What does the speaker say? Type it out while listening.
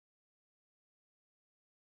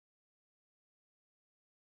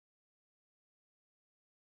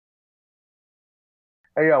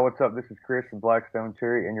Hey y'all, what's up? This is Chris from Blackstone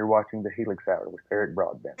Cherry, and you're watching the Helix Hour with Eric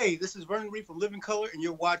Broadbent. Hey, this is Vernon Reed from Living Color, and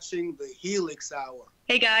you're watching the Helix Hour.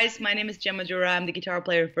 Hey guys, my name is Gemma Jura. I'm the guitar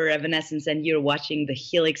player for Evanescence, and you're watching the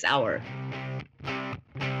Helix Hour.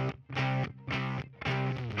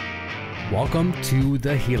 Welcome to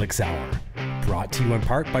the Helix Hour, brought to you in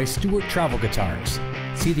part by Stewart Travel Guitars.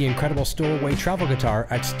 See the incredible stowaway travel guitar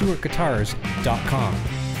at stewartguitars.com.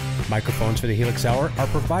 Microphones for the Helix Hour are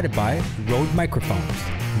provided by Rode Microphones.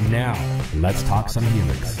 Now, let's talk some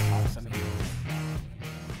Helix.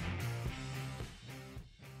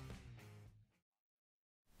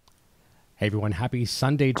 Hey everyone, happy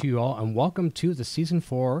Sunday to you all, and welcome to the Season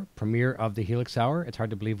 4 premiere of the Helix Hour. It's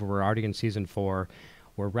hard to believe we're already in Season 4.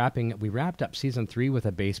 We wrapped up Season 3 with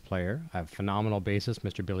a bass player, a phenomenal bassist,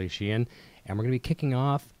 Mr. Billy Sheehan, and we're going to be kicking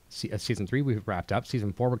off Season 3 we've wrapped up.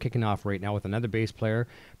 Season 4 we're kicking off right now with another bass player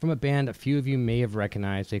from a band a few of you may have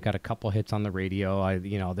recognized. They've got a couple hits on the radio.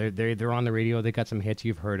 They're on the radio. They got some hits.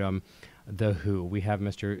 You've heard them. The Who. We have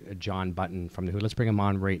Mr. Jon Button from The Who. Let's bring him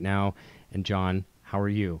on right now. And Jon, how are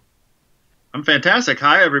you? I'm fantastic.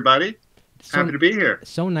 Hi, everybody. Happy to be here.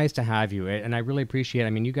 So nice to have you, and I really appreciate it. I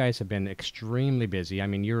mean, you guys have been extremely busy. I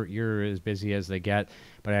mean, you're as busy as they get,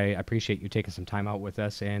 but I appreciate you taking some time out with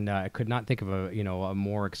us, and I could not think of a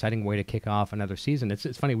more exciting way to kick off another season.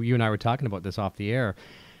 It's funny, you and I were talking about this off the air.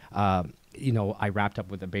 I wrapped up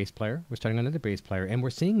with a bass player. We're starting another bass player, and we're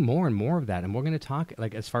seeing more and more of that, and we're going to talk,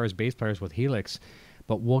 like, as far as bass players with Helix,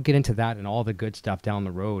 but we'll get into that and all the good stuff down the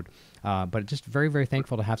road. But just very, very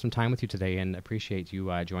thankful to have some time with you today, and appreciate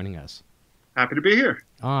you joining us. Happy to be here.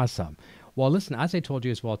 Awesome. Well, listen, as I told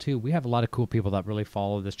you as well, too, we have a lot of cool people that really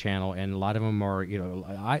follow this channel, and a lot of them are,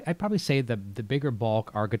 I'd probably say the bigger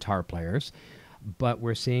bulk are guitar players, but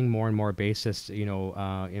we're seeing more and more bassists,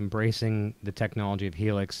 embracing the technology of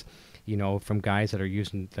Helix, from guys that are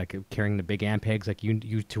using, like, carrying the big amp pegs like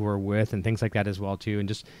you tour with and things like that as well, too, and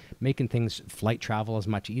just making things, flight travel is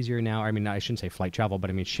much easier now. I mean, I shouldn't say flight travel, but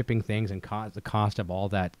I mean shipping things and the cost of all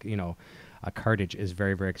that, a cartridge is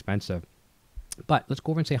very, very expensive. But let's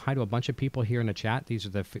go over and say hi to a bunch of people here in the chat. These are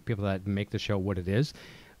the people that make the show what it is.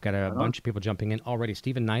 Got a bunch of people jumping in already.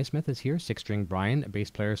 Stephen Naismith is here. Six-string Brian, a bass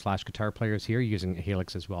player / guitar player, is here using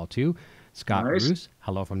Helix as well, too. Scott Bruce,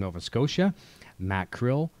 hello from Nova Scotia. Matt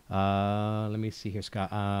Krill, let me see here, Scott.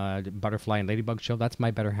 Butterfly and Ladybug Show, that's my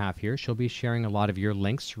better half here. She'll be sharing a lot of your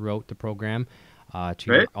links throughout the program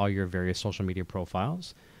to all your various social media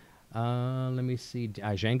profiles. Let me see.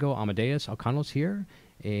 Django Amadeus O'Connell's here.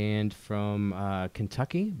 And from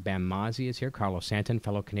Kentucky, Bam Mazi is here. Carlo Santin,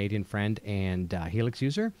 fellow Canadian friend and Helix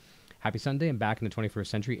user. Happy Sunday. I'm back in the 21st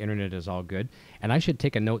century. Internet is all good. And I should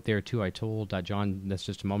take a note there, too. I told Jon this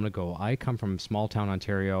just a moment ago. I come from small town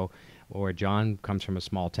Ontario, or Jon comes from a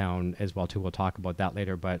small town as well, too. We'll talk about that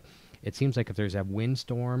later. But it seems like if there's a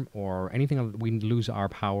windstorm or anything, we lose our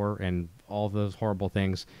power and all those horrible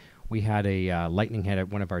things. We had a lightning hit at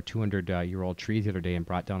one of our 200-year-old trees the other day and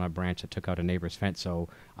brought down a branch that took out a neighbor's fence. So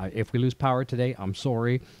if we lose power today, I'm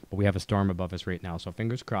sorry, but we have a storm above us right now. So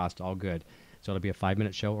fingers crossed, all good. So it'll be a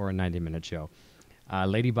 5-minute show or a 90-minute show.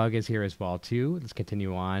 Ladybug is here as well, too. Let's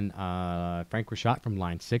continue on. Frank Rashad from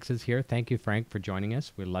Line 6 is here. Thank you, Frank, for joining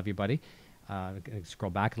us. We love you, buddy.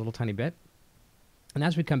 Scroll back a little tiny bit. And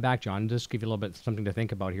as we come back, Jon, just give you a little bit something to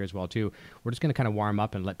think about here as well, too. We're just going to kind of warm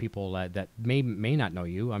up and let people that may not know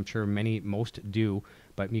you. I'm sure most do,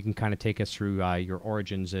 but you can kind of take us through your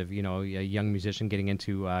origins of, a young musician getting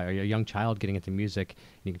into, a young child getting into music.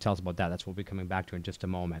 And you can tell us about that. That's what we'll be coming back to in just a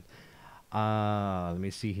moment. Let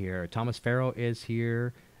me see here. Thomas Farrow is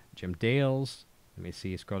here. Jim Dales. Let me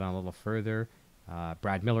see. Scroll down a little further.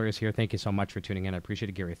 Brad Miller is here. Thank you so much for tuning in. I appreciate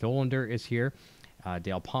it. Gary Tholander is here.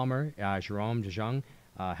 Dale Palmer, Jerome DeJong,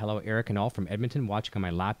 hello Eric and all from Edmonton, watching on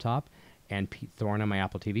my laptop, and Pete Thorne on my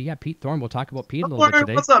Apple TV. Yeah, Pete Thorne. We'll talk about Pete a little bit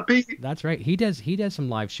today. What's up, Pete? That's right. He does some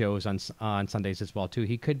live shows on Sundays as well too.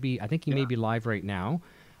 He could be. I think he may be live right now.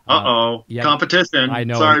 Yeah, competition. I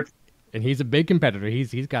know. Sorry. And he's a big competitor.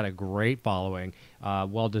 He's got a great following,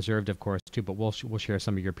 well deserved, of course, too. But we'll share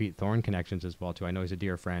some of your Pete Thorne connections as well too. I know he's a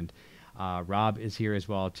dear friend. Rob is here as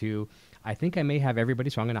well too. I think I may have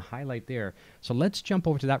everybody, so I'm going to highlight there. So let's jump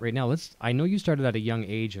over to that right now. I know you started at a young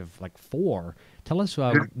age of like 4. Tell us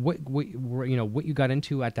what you got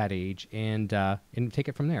into at that age, and take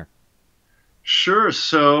it from there. Sure.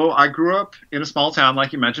 So I grew up in a small town,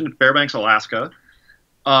 like you mentioned, in Fairbanks, Alaska,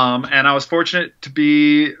 and I was fortunate to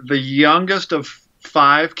be the youngest of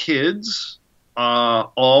 5 kids.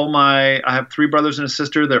 I have 3 brothers and a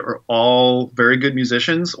sister that are all very good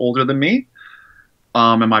musicians, older than me.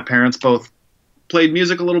 And my parents both played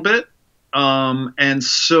music a little bit. And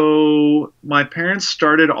so my parents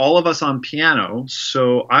started all of us on piano.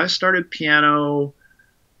 So I started piano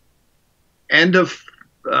end of,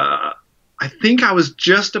 I think I was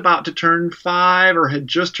just about to turn 5 or had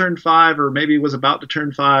just turned 5 or maybe was about to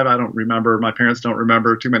turn 5. I don't remember. My parents don't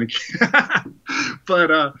remember too many.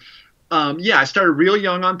 But yeah, I started real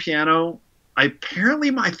young on piano. I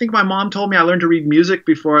think my mom told me I learned to read music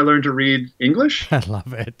before I learned to read English. I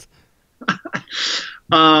love it.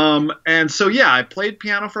 And so, yeah, I played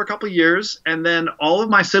piano for a couple of years, and then all of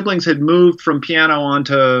my siblings had moved from piano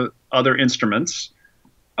onto other instruments.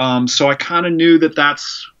 So I kind of knew that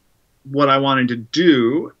that's what I wanted to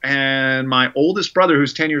do. And my oldest brother,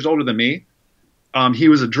 who's 10 years older than me, he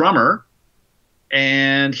was a drummer,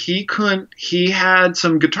 and he had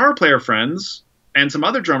some guitar player friends and some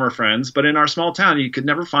other drummer friends, but in our small town, you could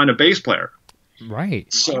never find a bass player.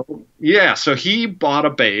 Right. So, yeah, so he bought a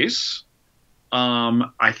bass.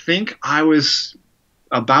 I think I was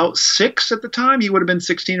about 6 at the time. He would have been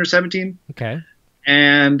 16 or 17. Okay.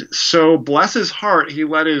 And so, bless his heart, he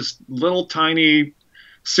let his little tiny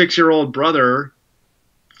 6-year-old brother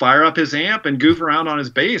fire up his amp and goof around on his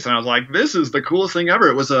bass. And I was like, this is the coolest thing ever.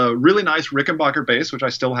 It was a really nice Rickenbacker bass, which I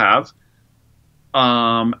still have.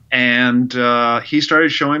 And he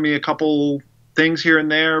started showing me a couple things here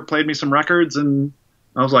and there, played me some records, and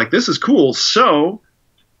I was like, this is cool. So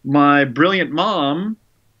my brilliant mom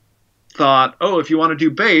thought, oh, if you want to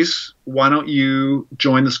do bass, why don't you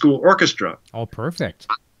join the school orchestra? Oh, perfect.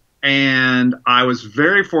 And I was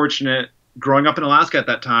very fortunate. Growing up in Alaska at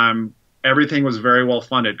that time, everything was very well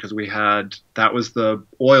funded because that was the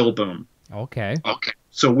oil boom. Okay.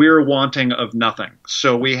 So we were wanting of nothing.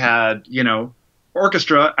 So we had,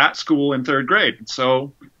 orchestra at school in 3rd grade.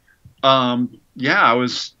 So, yeah,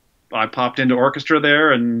 I popped into orchestra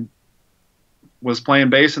there and was playing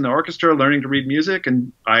bass in the orchestra, learning to read music,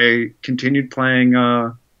 and I continued playing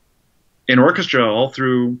in orchestra all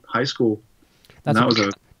through high school. That's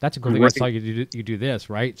a cool thing. I saw you do this,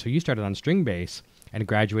 right? So you started on string bass and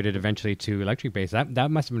graduated eventually to electric bass.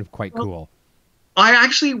 That must have been quite cool. I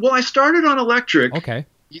started on electric. Okay.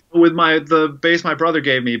 With the bass my brother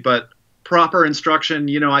gave me, but proper instruction,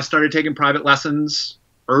 I started taking private lessons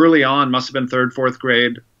early on, must have been 3rd, 4th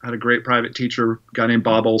grade. I had a great private teacher, a guy named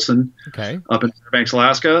Bob Olson, up in Fairbanks,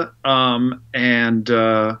 Alaska.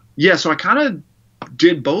 Yeah, so I kind of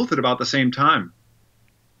did both at about the same time.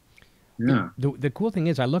 Yeah. The cool thing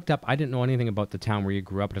is, I didn't know anything about the town where you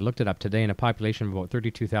grew up, but I looked it up today, and a population of about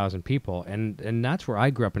 32,000 people, and that's where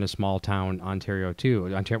I grew up, in a small town, Ontario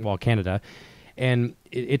too, Canada. And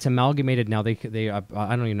it's amalgamated now. They I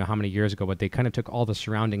don't even know how many years ago, but they kind of took all the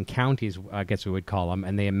surrounding counties, I guess we would call them,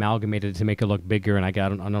 and they amalgamated it to make it look bigger. And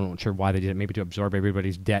I'm not sure why they did it, maybe to absorb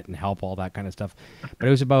everybody's debt and help all that kind of stuff. But it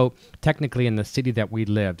was about, technically in the city that we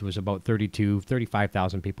lived, was about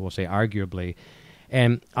 35,000 people, we'll say, arguably.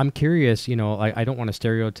 And I'm curious, I don't want to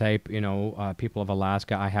stereotype, people of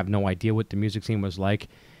Alaska. I have no idea what the music scene was like.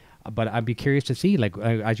 But I'd be curious to see, like,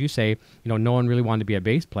 as you say, no one really wanted to be a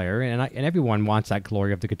bass player, and everyone wants that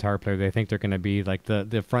glory of the guitar player. They think they're going to be like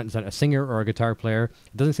the front, a singer or a guitar player.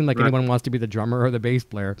 It doesn't seem like anyone wants to be the drummer or the bass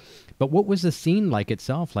player. But what was the scene like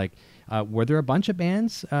itself? Like, were there a bunch of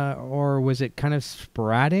bands, or was it kind of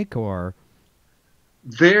sporadic, or?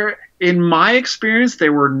 In my experience,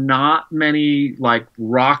 there were not many like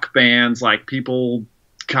rock bands, like people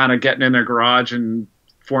kind of getting in their garage and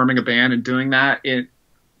forming a band and doing that.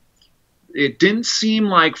 It didn't seem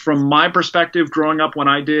like, from my perspective, growing up when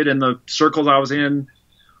I did and the circles I was in,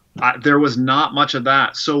 there was not much of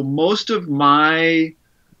that. So most of my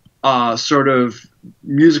sort of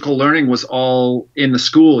musical learning was all in the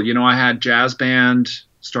school. I had jazz band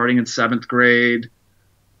starting in 7th grade.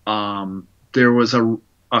 There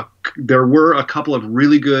were a couple of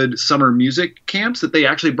really good summer music camps that they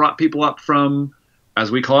actually brought people up from, as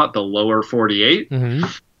we call it, the lower 48.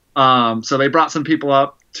 Mm-hmm. So they brought some people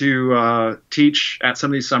up to teach at some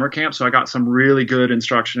of these summer camps. So I got some really good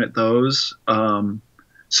instruction at those.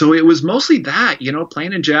 So it was mostly that,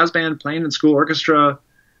 playing in jazz band, playing in school orchestra.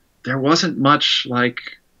 There wasn't much like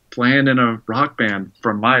playing in a rock band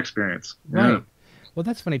from my experience. Right. Yeah. Well,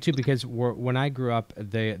 that's funny too, because when I grew up,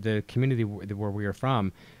 the community where we were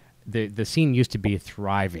from, the scene used to be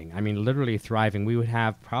thriving. I mean, literally thriving. We would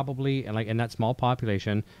have probably, like, in that small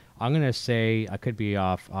population, I'm going to say, I could be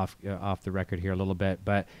off the record here a little bit,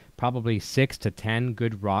 but probably 6 to 10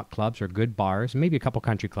 good rock clubs or good bars, maybe a couple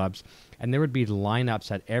country clubs, and there would be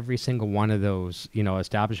lineups at every single one of those,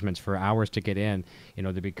 establishments for hours to get in.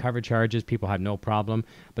 There'd be cover charges. People had no problem,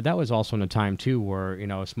 but that was also in a time too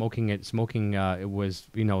where smoking it was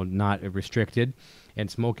not restricted. And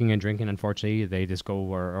smoking and drinking, unfortunately, they just go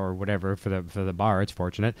or whatever for the bar. It's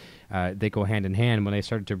fortunate they go hand in hand. When they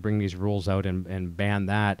started to bring these rules out and ban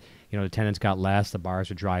that, the tenants got less, the bars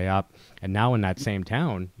would dry up. And now in that same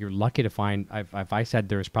town, you're lucky to find. If I said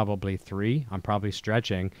there's probably 3, I'm probably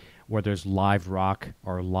stretching, where there's live rock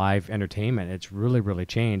or live entertainment. It's really, really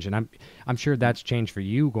changed, and I'm sure that's changed for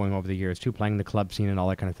you going over the years too, playing the club scene and all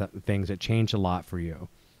that kind of things. It changed a lot for you.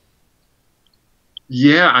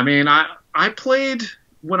 Yeah, I mean, I played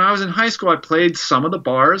when I was in high school. I played some of the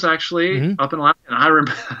bars actually up in Alaska, and I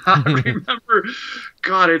remember,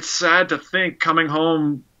 God, it's sad to think coming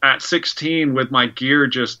home at 16 with my gear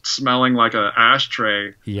just smelling like an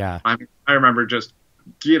ashtray. Yeah, I mean, I remember just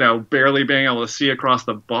barely being able to see across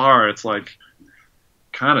the bar. It's like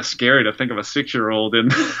kind of scary to think of a 6-year-old in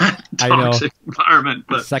that toxic environment.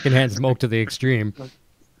 But secondhand smoke to the extreme.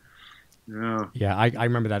 Yeah, I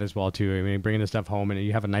remember that as well too. I mean, bringing the stuff home, and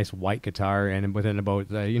you have a nice white guitar, and within about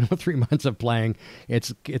 3 months of playing,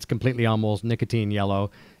 it's completely almost nicotine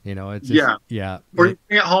yellow. It's just, yeah. Or you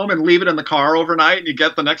bring it home and leave it in the car overnight, and you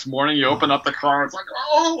get the next morning, you open up the car, and it's like,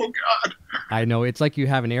 oh God. I know, it's like you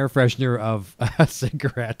have an air freshener of a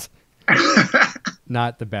cigarette.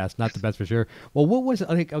 Not the best for sure. Well, what was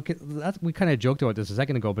like? Okay, we kind of joked about this a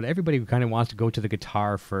second ago, but everybody kind of wants to go to the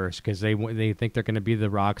guitar first because they think they're going to be the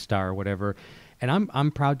rock star or whatever. And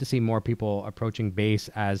I'm proud to see more people approaching bass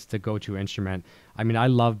as the go-to instrument. I mean, I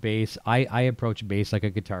love bass. I approach bass like a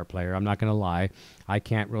guitar player. I'm not going to lie. I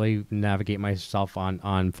can't really navigate myself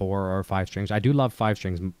on 4 or 5 strings. I do love 5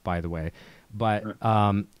 strings, by the way, but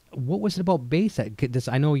what was it about bass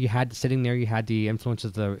I know you had sitting there, you had the influence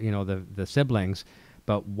of the siblings,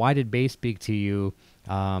 but why did bass speak to you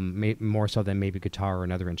more so than maybe guitar or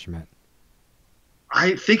another instrument?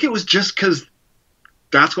 I think it was just because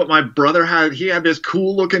that's what my brother had. He had this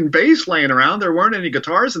cool looking bass laying around. There weren't any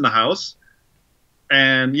guitars in the house.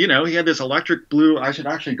 And, he had this electric blue. I should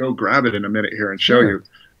actually go grab it in a minute here and show you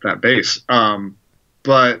that bass. But,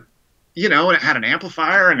 and it had an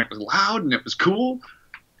amplifier, and it was loud, and it was cool.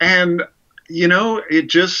 And, it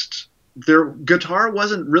just, their guitar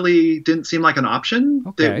didn't seem like an option.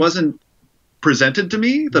 Okay. It wasn't presented to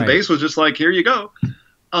me. The bass was just like, here you go.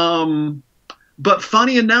 But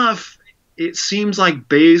funny enough, it seems like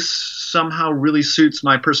bass somehow really suits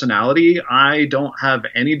my personality. I don't have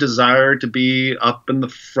any desire to be up in the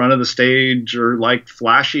front of the stage or like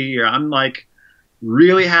flashy. I'm like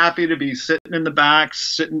really happy to be sitting in the back,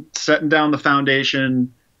 setting down the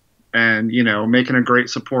foundation, and making a great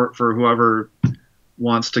support for whoever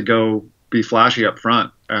wants to go be flashy up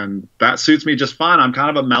front. And that suits me just fine. I'm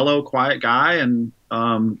kind of a mellow, quiet guy, and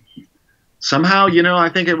somehow, I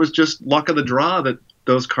think it was just luck of the draw that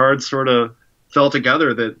those cards sort of fell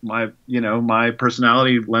together, that my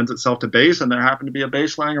personality lends itself to bass, and there happened to be a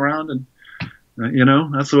bass laying around, and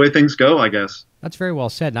that's the way things go, I guess. That's very well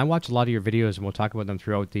said. And I watch a lot of your videos, and we'll talk about them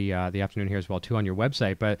throughout the afternoon here as well too on your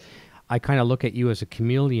website. But I kind of look at you as a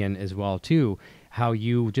chameleon as well too. How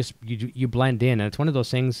you just you blend in, and it's one of those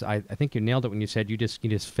things. I think you nailed it when you said you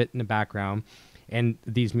just fit in the background. And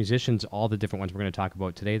these musicians, all the different ones we're going to talk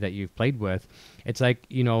about today that you've played with, it's like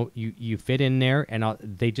you fit in there, and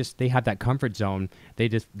they have that comfort zone.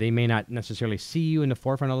 They may not necessarily see you in the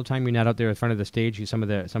forefront all the time. You're not out there in front of the stage. Some of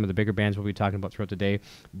the bigger bands we'll be talking about throughout the day,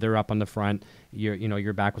 they're up on the front.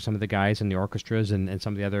 You're back with some of the guys in the orchestras and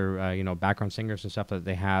some of the other background singers and stuff that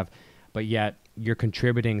they have. But yet you're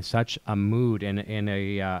contributing such a mood and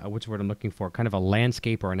a what's the word I'm looking for? Kind of a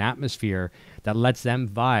landscape or an atmosphere that lets them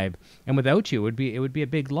vibe. And without you, it would be a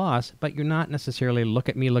big loss. But you're not necessarily look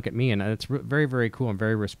at me, and it's very, very cool and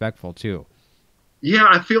very respectful too. Yeah,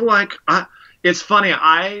 I feel like it's funny.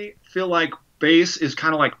 I feel like bass is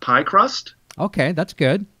kind of like pie crust. Okay, that's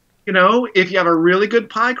good. If you have a really good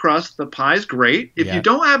pie crust, the pie's great. If you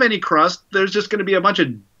don't have any crust, there's just going to be a bunch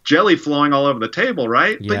of jelly flowing all over the table,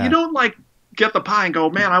 right? Yeah. But you don't like get the pie and go,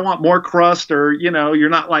 man, I want more crust, or you're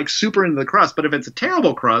not like super into the crust. But if it's a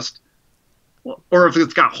terrible crust, or if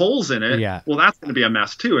it's got holes in it, well, that's going to be a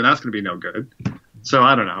mess too, and that's going to be no good. So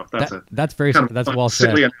I don't know. That's well said.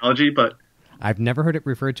 Silly analogy, but I've never heard it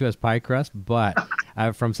referred to as pie crust, but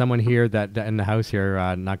from someone here that in the house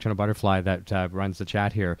here, Nocturnal Butterfly, that runs the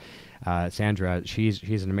chat here, Sandra, she's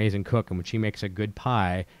an amazing cook, and when she makes a good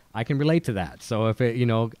pie, I can relate to that. So if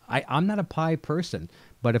I'm not a pie person,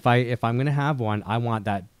 but if I'm going to have one, I want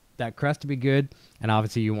that that crust to be good, and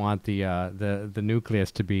obviously you want the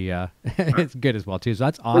nucleus to be it's good as well too. So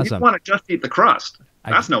that's awesome. Well, you want to just eat the crust.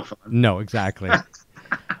 That's no fun. No, exactly.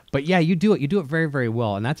 But yeah, you do it very, very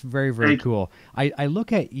well, and that's very, very cool. I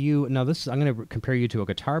look at you now. I'm going to compare you to a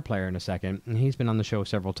guitar player in a second, and he's been on the show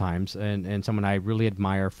several times, and someone I really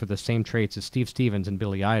admire for the same traits as Steve Stevens and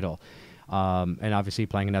Billy Idol, and obviously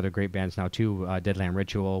playing in other great bands now too. Deadland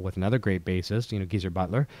Ritual with another great bassist, Geezer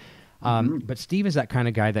Butler. But Steve is that kind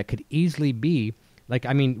of guy that could easily be. Like,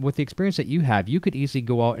 I mean, with the experience that you have, you could easily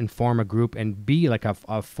go out and form a group and be like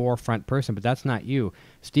a forefront person, but that's not you.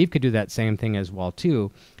 Steve could do that same thing as well, too,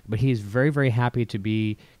 but he's very, very happy to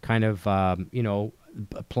be kind of,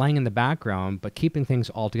 playing in the background, but keeping things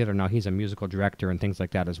all together. Now, he's a musical director and things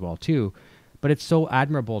like that as well, too, but it's so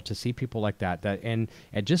admirable to see people like that, and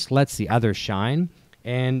it just lets the others shine.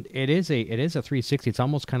 And it is a 360. It's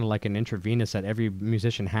almost kind of like an intravenous that every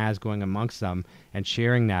musician has going amongst them and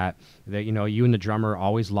sharing that you and the drummer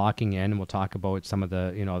always locking in. And we'll talk about some of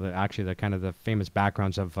the the kind of the famous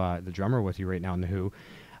backgrounds of the drummer with you right now in the Who.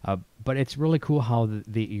 But it's really cool how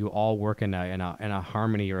you all work in a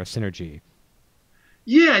harmony or a synergy.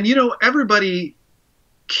 Yeah, and everybody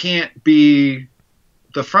can't be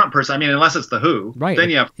the front person. I mean, unless it's the Who, right? Then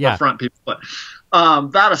you have the front people. But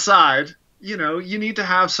that aside. You need to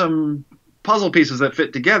have some puzzle pieces that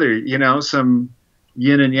fit together, some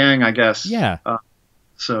yin and yang, I guess. Yeah.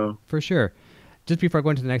 So. For sure. Just before I go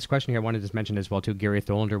into the next question here, I wanted to just mention as well, too, Gary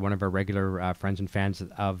Tholander, one of our regular friends and fans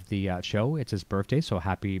of the show. It's his birthday, so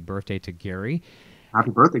happy birthday to Gary. Happy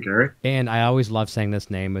birthday, Gary. And I always love saying this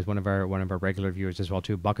name as one of our regular viewers as well,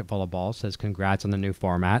 too. Bucket Full of Balls says congrats on the new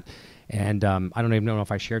format. And I don't even know if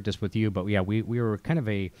I shared this with you, but yeah, we were kind of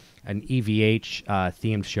an EVH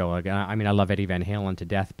themed show. I mean, I love Eddie Van Halen to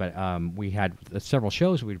death, but we had several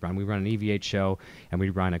shows we'd run. We run an EVH show, and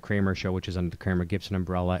we'd run a Kramer show, which is under the Kramer Gibson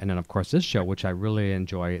umbrella, and then of course this show, which I really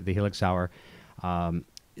enjoy, the Helix Hour.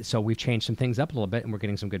 So we've changed some things up a little bit, and we're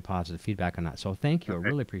getting some good positive feedback on that. So thank you. Okay. I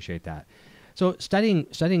really appreciate that. So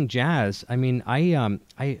studying jazz, I mean, I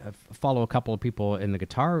follow a couple of people in the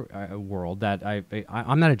guitar world that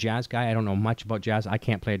I'm not a jazz guy. I don't know much about jazz. I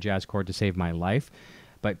can't play a jazz chord to save my life.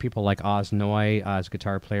 But people like Oz Noy, as a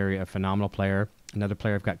guitar player, a phenomenal player. Another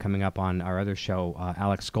player I've got coming up on our other show,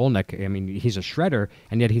 Alex Skolnick. I mean, he's a shredder,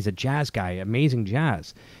 and yet he's a jazz guy, amazing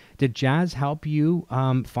jazz. Did jazz help you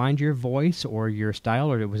find your voice or your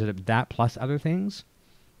style, or was it that plus other things?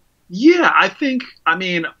 Yeah, I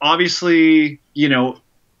mean, obviously,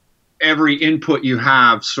 every input you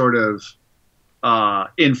have sort of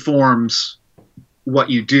informs what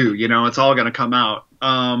you do, it's all going to come out.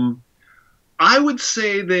 I would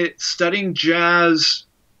say that studying jazz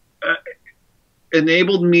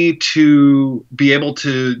enabled me to be able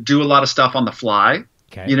to do a lot of stuff on the fly,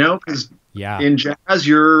 because in jazz,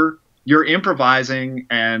 you're improvising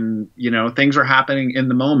and, things are happening in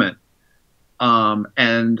the moment.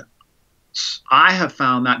 And I have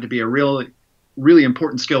found that to be a really, really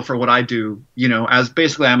important skill for what I do, as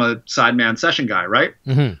basically I'm a sideman session guy, right?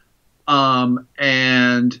 Mm-hmm.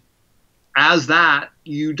 And as that,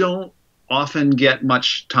 you don't often get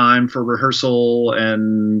much time for rehearsal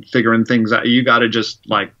and figuring things out. You got to just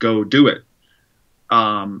go do it.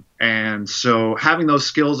 And so having those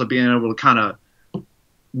skills of being able to kind of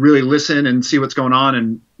really listen and see what's going on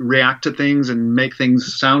and react to things and make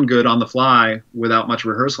things sound good on the fly without much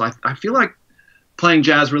rehearsal. I feel like playing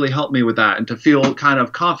jazz really helped me with that, and to feel kind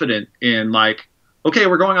of confident in okay,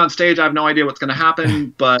 we're going on stage. I have no idea what's going to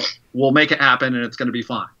happen, but we'll make it happen and it's going to be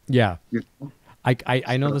fine. Yeah.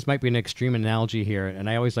 I know this might be an extreme analogy here, and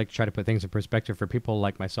I always like to try to put things in perspective for people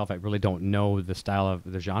like myself that really don't know the style of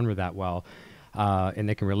the genre that well. And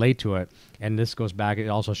they can relate to it. And this goes back, it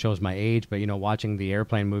also shows my age, but, watching the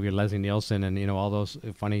Airplane movie, Leslie Nielsen and, all those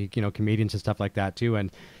funny, comedians and stuff like that too.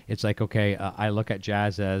 And it's okay, I look at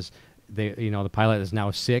jazz as the pilot is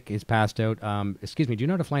now sick, he's passed out. Excuse me, do you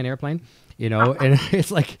know how to fly an airplane? And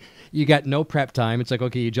it's you got no prep time. It's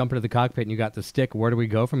okay, you jump into the cockpit and you got the stick. Where do we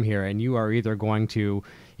go from here? And you are either going to,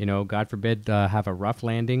 God forbid, have a rough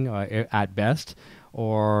landing at best,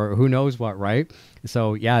 or who knows what, right?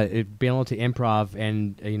 So yeah, being able to improv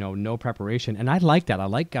and no preparation, and I like that. I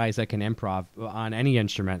like guys that can improv on any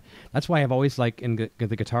instrument. That's why I've always in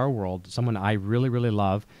the guitar world, someone I really, really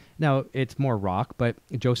love. Now it's more rock, but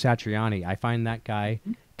Joe Satriani, I find that guy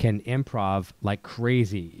can improv like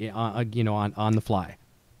crazy, on the fly.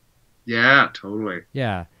 Yeah, totally.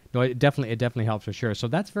 Yeah, no, it definitely helps for sure. So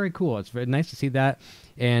that's very cool. It's very nice to see that,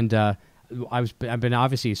 and I've been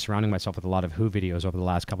obviously surrounding myself with a lot of Who videos over the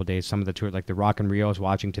last couple of days. Some of the tour, like the Rock and Rio I was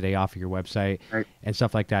watching today off of your website, right, and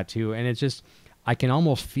stuff like that too. And it's just, I can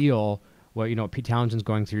almost feel what Pete Townshend's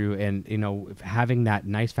going through, and having that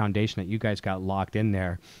nice foundation that you guys got locked in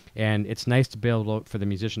there, and it's nice to be able for the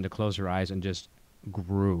musician to close their eyes and just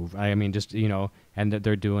groove. I mean, just and that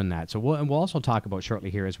they're doing that. So we'll also talk about shortly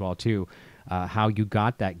here as well too, how you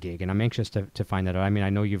got that gig, and I'm anxious to find that out. I mean, I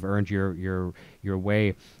know you've earned your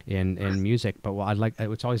way in music, but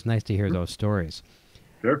it's always nice to hear those stories.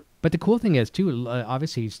 Sure. But the cool thing is too,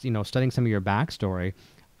 obviously, studying some of your backstory,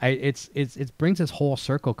 it brings this whole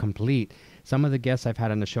circle complete. Some of the guests I've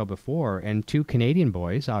had on the show before, and two Canadian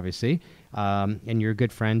boys, obviously, and you're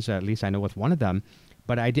good friends, at least I know with one of them,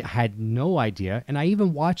 but I had no idea, and I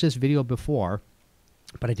even watched this video before,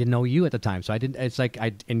 but I didn't know you at the time, so I didn't. It's like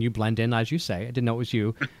and you blend in, as you say. I didn't know it was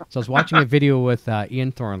you. So I was watching a video with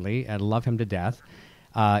Ian Thornley. I love him to death.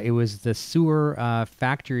 It was the sewer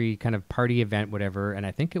factory kind of party event, whatever, and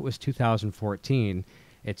I think it was 2014.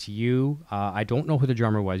 It's you. I don't know who the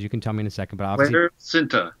drummer was. You can tell me in a second, but obviously, Carlo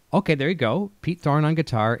Santin. Okay, there you go. Pete Thorne on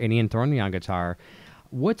guitar and Ian Thornley on guitar.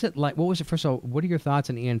 What's it like? What was it? First of all, what are your thoughts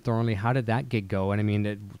on Ian Thornley? How did that gig go? And I mean,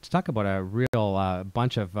 let's talk about a real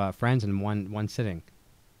bunch of friends in one sitting.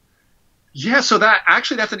 Yeah, so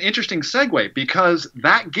that's an interesting segue, because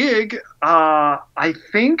that gig, I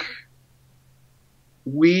think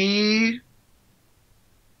we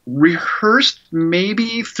rehearsed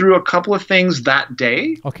maybe through a couple of things that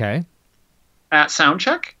day. Okay. At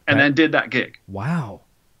soundcheck, and then did that gig. Wow.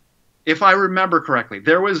 If I remember correctly,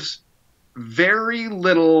 there was very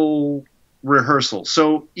little rehearsal.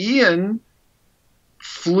 So Ian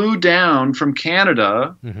flew down from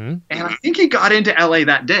Canada, and I think he got into LA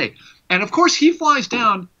that day. And of course, he flies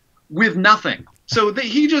down with nothing. So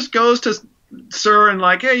he just goes to Sir and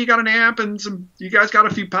like, hey, you got an amp and you guys got a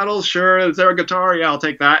few pedals? Sure. Is there a guitar? Yeah, I'll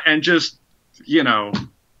take that. And just, I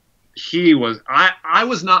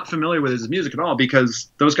was not familiar with his music at all, because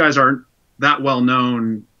those guys aren't that well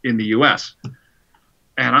known in the US.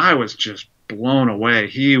 And I was just blown away.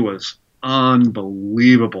 He was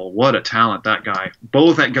unbelievable. What a talent, that guy.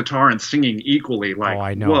 Both at guitar and singing equally. Like,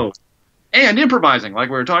 I know. Whoa. And improvising, like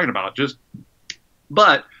we were talking about.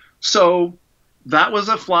 So that was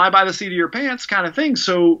a fly by the seat of your pants kind of thing.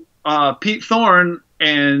 So Pete Thorne,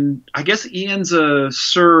 and I guess Ian's a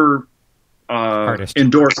Sir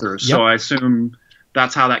endorser. Yep. So I assume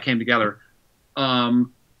that's how that came together. And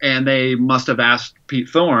they must have asked Pete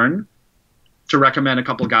Thorne to recommend a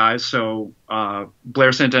couple of guys. So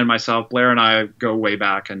Blair Santin and myself, Blair and I go way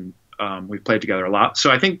back, and we've played together a lot. So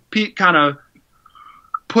I think Pete kind of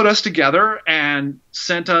put us together and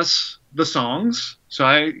sent us the songs. So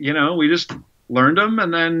we just learned them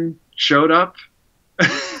and then showed up.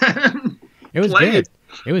 It was good.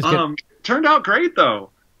 It was good. Turned out great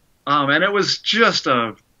though. And it was just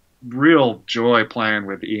a real joy playing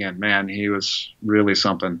with Ian. Man, he was really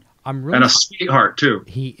something. And a sweetheart too.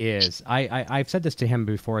 He is. I've said this to him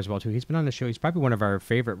before as well too. He's been on the show. He's probably one of our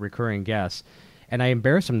favorite recurring guests. And I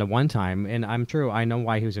embarrassed him the one time, and I know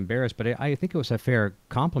why he was embarrassed, but I think it was a fair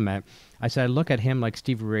compliment. I said, I look at him like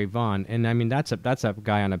Stevie Ray Vaughan, and I mean that's a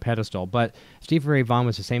guy on a pedestal. But Stevie Ray Vaughan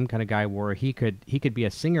was the same kind of guy where he could be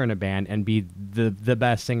a singer in a band and be the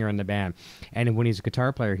best singer in the band. And when he's a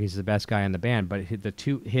guitar player, he's the best guy in the band. But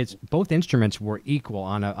both instruments were equal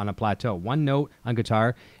on a plateau. One note on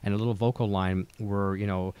guitar and a little vocal line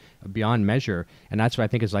were beyond measure. And that's what I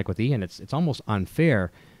think is like with Ian. It's almost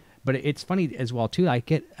unfair. But it's funny as well, too. I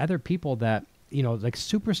get other people that, like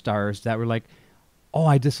superstars that were like, oh,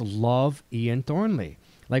 I just love Ian Thornley.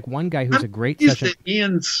 Like one guy who's a great session.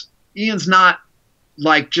 Ian's not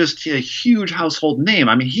like just a huge household name.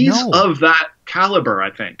 I mean, he's of that caliber,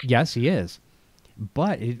 I think. Yes, he is.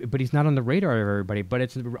 But he's not on the radar of everybody. But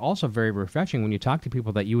it's also very refreshing when you talk to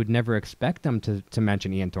people that you would never expect them to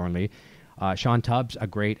mention Ian Thornley. Sean Tubbs, a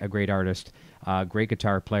great artist. Great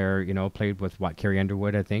guitar player, played with Carrie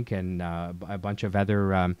Underwood, I think, and a bunch of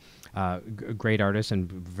other great artists,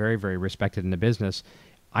 and very, very respected in the business.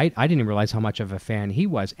 I didn't even realize how much of a fan he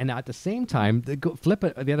was. And at the same time, flip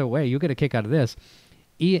it the other way, you'll get a kick out of this.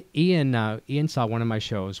 Ian saw one of my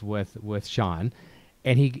shows with Sean,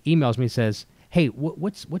 and he emails me and says, hey,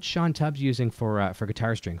 what's Sean Tubbs using for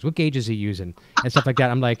guitar strings? What gauge is he using? And stuff like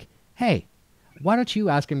that. I'm like, hey, why don't you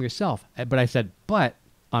ask him yourself? But I said, but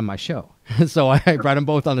on my show. So I brought them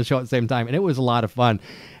both on the show at the same time, and it was a lot of fun.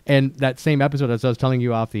 And that same episode, as I was telling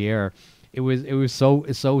you off the air, it was so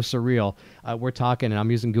surreal. We're talking, and I'm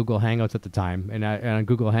using Google Hangouts at the time. And on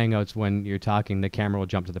Google Hangouts, when you're talking, the camera will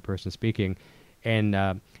jump to the person speaking.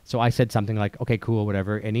 And so I said something like, okay, cool,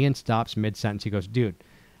 whatever. And Ian stops mid-sentence. He goes, dude,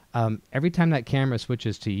 every time that camera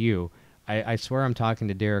switches to you, I swear I'm talking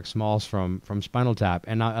to Derek Smalls from Spinal Tap.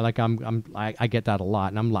 And I get that a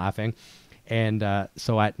lot, and I'm laughing. And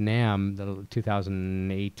so at NAMM, the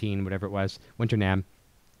 2018, whatever it was, Winter NAMM,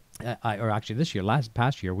 or actually this year,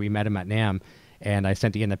 past year, we met him at NAMM, and I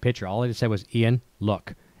sent Ian the picture. All I just said was, Ian,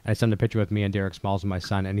 look. And I sent him a picture with me and Derek Smalls and my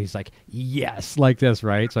son, and he's like, yes, like this,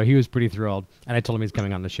 right? So he was pretty thrilled. And I told him he's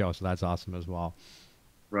coming on the show, so that's awesome as well.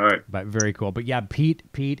 Right. But very cool. But yeah, Pete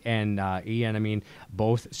and Ian, I mean,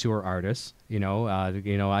 both sewer artists,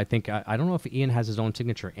 I think, I don't know if Ian has his own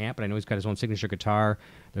signature amp, but I know he's got his own signature guitar.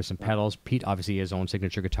 There's some pedals. Pete obviously has his own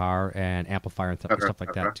signature guitar and amplifier and stuff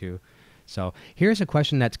like that too. So here's a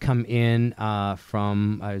question that's come in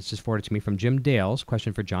from, it's just forwarded to me from Jim Dale's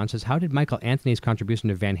question for John. Says, how did Michael Anthony's contribution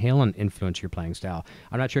to Van Halen influence your playing style?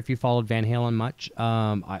 I'm not sure if you followed Van Halen much.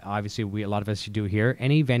 Obviously, a lot of us do here.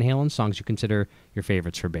 Any Van Halen songs you consider your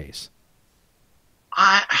favorites for bass?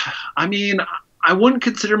 I mean, I wouldn't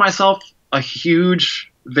consider myself a huge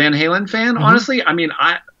Van Halen fan, honestly. I mean,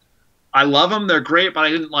 I love them. They're great, but I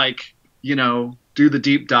didn't do the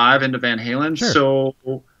deep dive into Van Halen. Sure.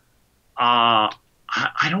 So I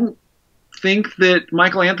don't think that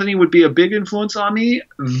Michael Anthony would be a big influence on me,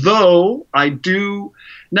 though I do.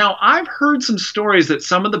 Now, I've heard some stories that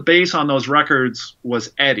some of the bass on those records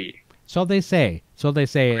was Eddie. So they say.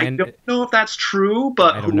 I don't know if that's true,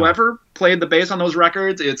 but whoever played the bass on those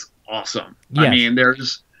records, it's awesome. Yes. I mean,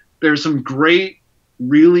 there's some great,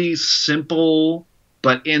 really simple,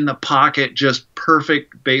 but in the pocket, just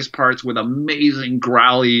perfect bass parts with amazing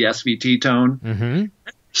growly SVT tone. Mm-hmm.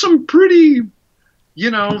 Some pretty,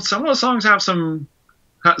 some of those songs have some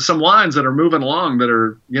lines that are moving along that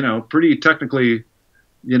are, pretty technically,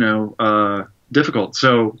 difficult.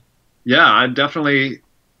 So, yeah, I definitely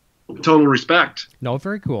total respect. No,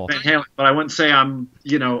 very cool. Van Halen, but I wouldn't say I'm,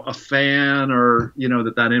 a fan or,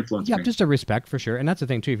 that influenced me. Yeah, just a respect for sure. And that's the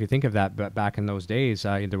thing, too. If you think of that, but back in those days,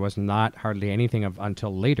 there was not hardly anything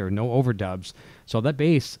until later, no overdubs. So that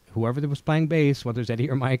bass, whoever was playing bass, whether it's Eddie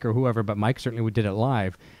or Mike or whoever, but Mike certainly did it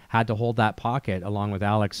live, had to hold that pocket along with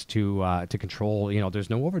Alex to control, there's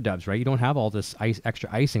no overdubs, right? You don't have all this extra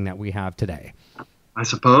icing that we have today. I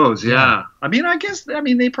suppose, yeah. I mean,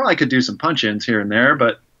 they probably could do some punch-ins here and there,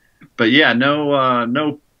 but yeah,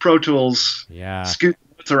 no Pro Tools. Yeah, scoot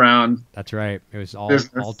around. That's right. It was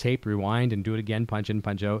all tape, rewind, and do it again, punch in,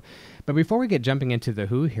 punch out. But before we get jumping into the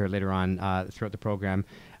Who here later on throughout the program,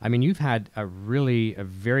 I mean, you've had a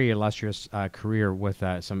very illustrious career with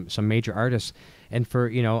some major artists. And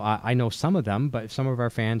for, I know some of them, but some of our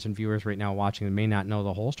fans and viewers right now watching may not know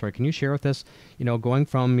the whole story. Can you share with us, going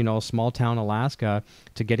from, small town Alaska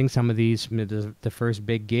to getting some of these, the first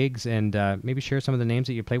big gigs, and maybe share some of the names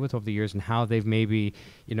that you played with over the years and how they've maybe,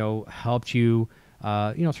 helped you,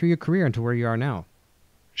 through your career into where you are now?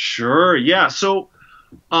 Sure. Yeah. So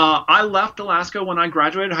I left Alaska when I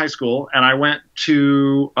graduated high school, and I went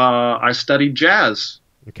to, I studied jazz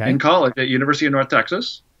in college at University of North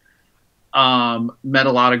Texas. Met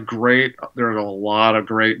a lot of great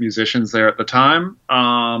musicians there at the time.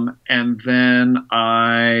 And then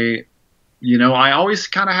I always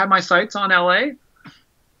kind of had my sights on LA.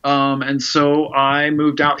 And so I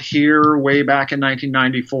moved out here way back in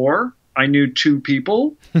 1994. I knew two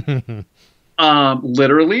people,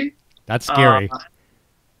 literally. That's scary.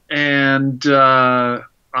 And I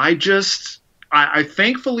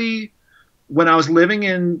thankfully, when I was living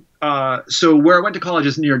in, so where I went to college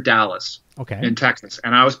is near Dallas, in Texas.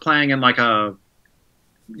 And I was playing in like a,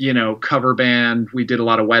 cover band. We did a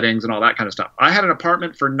lot of weddings and all that kind of stuff. I had an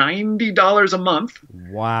apartment for $90 a month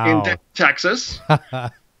in Texas.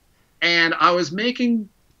 And I was making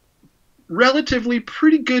relatively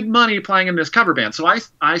pretty good money playing in this cover band. So I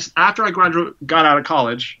after I got out of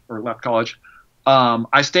college or left college,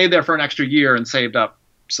 I stayed there for an extra year and saved up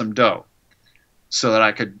some dough so that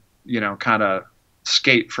I could, kind of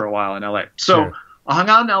skate for a while in LA. So sure. I hung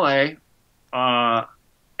out in LA,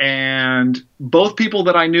 and both people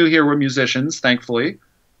that I knew here were musicians, thankfully.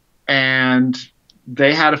 And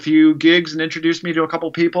they had a few gigs and introduced me to a couple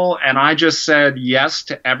people, and I just said yes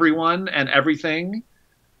to everyone and everything.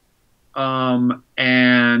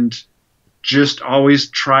 And just always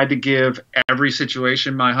tried to give every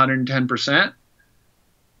situation my 110%,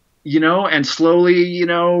 and slowly,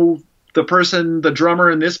 the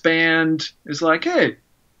drummer in this band is like, hey,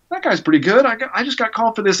 that guy's pretty good. I just got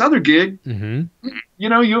called for this other gig. Mm-hmm.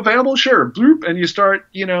 You available? Sure. Bloop. And you start,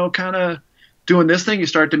 kind of doing this thing. You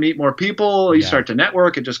start to meet more people. You start to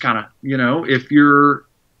network. It just kind of, if you're,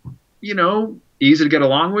 easy to get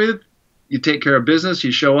along with, you take care of business,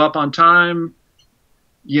 you show up on time,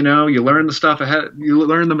 you learn the stuff ahead, you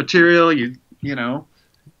learn the material,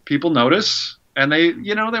 people notice, and they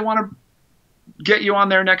want to get you on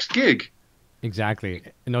their next gig. Exactly.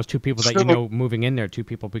 And those two people that you know moving in there, two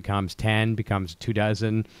people becomes 10, becomes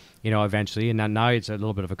 24, eventually. And now it's a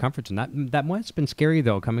little bit of a comfort zone. That must have been scary,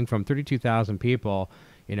 though, coming from 32,000 people,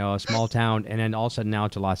 a small town, and then all of a sudden now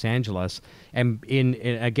to Los Angeles. And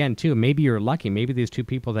again, too, maybe you're lucky. Maybe these two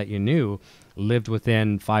people that you knew lived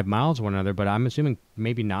within 5 miles of one another, but I'm assuming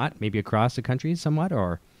maybe not, maybe across the country somewhat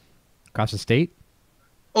or across the state.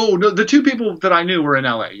 Oh, no, the two people that I knew were in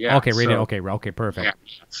LA. Yeah. Okay. Okay. Perfect. Yeah.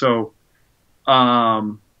 So,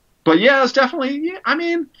 but yeah, it's definitely, yeah, I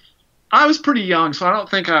mean, I was pretty young, so I don't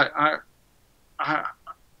think I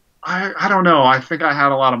don't know. I think I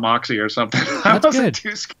had a lot of moxie or something. I wasn't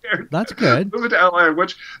too scared. That's good. Moving to LA,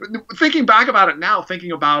 which, thinking back about it now,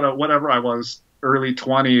 thinking about whatever I was, early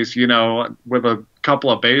 20s, with a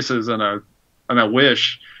couple of basses and a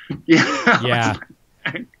wish. Yeah.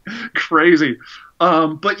 Crazy.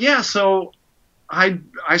 But yeah, so I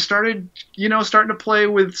started, starting to play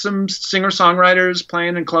with some singer-songwriters,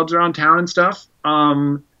 playing in clubs around town and stuff,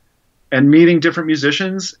 and meeting different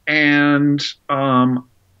musicians. And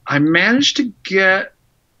I managed to get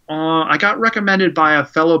I got recommended by a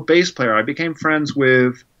fellow bass player. I became friends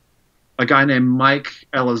with a guy named Mike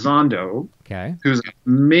Elizondo, who's an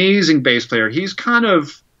amazing bass player. He's kind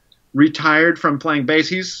of retired from playing bass.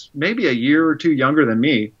 He's maybe a year or two younger than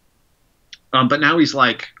me. But now he's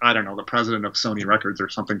like, I don't know, the president of Sony Records or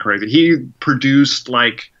something crazy. He produced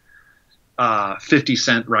like 50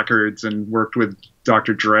 Cent records and worked with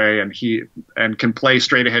Dr. Dre, and can play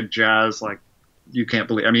straight ahead jazz like you can't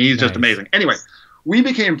believe. I mean, he's just amazing. Anyway, we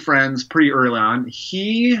became friends pretty early on.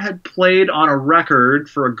 He had played on a record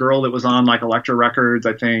for a girl that was on like Elektra Records,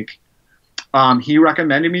 I think. He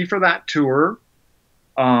recommended me for that tour,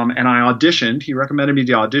 and I auditioned. He recommended me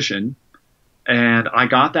the audition. And I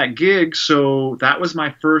got that gig, so that was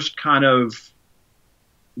my first kind of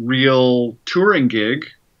real touring gig.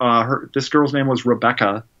 This girl's name was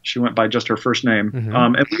Rebecca. She went by just her first name. Mm-hmm.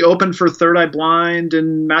 And we opened for Third Eye Blind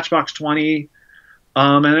and Matchbox 20.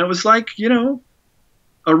 And it was like,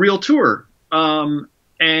 a real tour.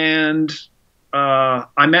 And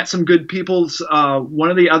I met some good people.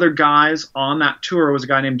 One of the other guys on that tour was a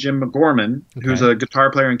guy named Jim McGorman, who's a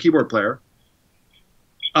guitar player and keyboard player.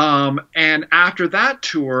 And after that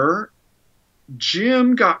tour,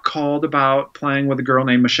 Jim got called about playing with a girl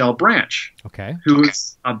named Michelle Branch, who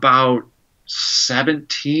was about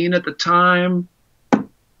 17 at the time.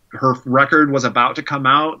 Her record was about to come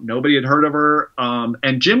out. Nobody had heard of her.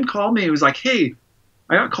 And Jim called me. He was like, "Hey,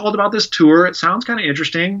 I got called about this tour. It sounds kind of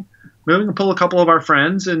interesting. Maybe we can pull a couple of our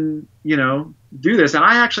friends and, do this." And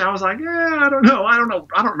I was like, I don't know. I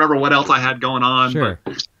don't remember what else I had going on. Sure.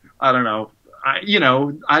 But I don't know.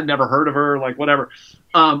 I'd never heard of her, like whatever.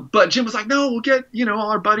 But Jim was like, "No, we'll get,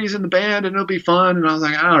 all our buddies in the band and it'll be fun." And I was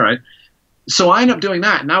like, all right. So I ended up doing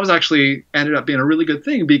that. And that ended up being a really good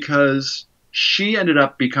thing because she ended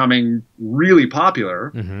up becoming really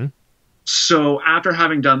popular. Mm-hmm. So after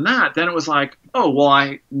having done that, then it was like, oh,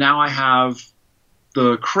 well, now I have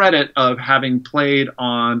the credit of having played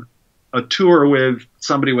on a tour with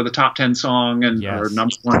somebody with a top 10 song or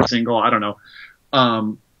number one single. I don't know.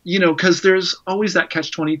 Because there's always that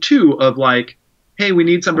catch-22 of like, hey, we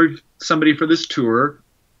need somebody for this tour.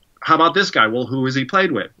 How about this guy? Well, who has he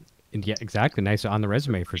played with? Yeah, exactly. Nice on the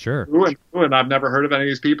resume for sure. And I've never heard of any of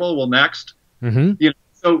these people. Well, next. Mm-hmm.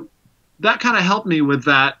 So that kind of helped me with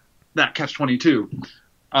that catch-22.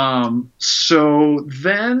 So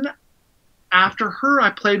then after her,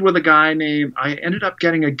 I played with I ended up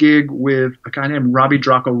getting a gig with a guy named Robbie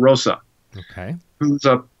Draco Rosa. Who's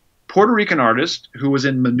a Puerto Rican artist who was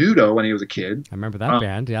in Menudo when he was a kid. I remember that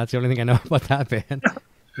band. Yeah, that's the only thing I know about that band.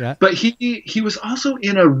 Yeah. But he was also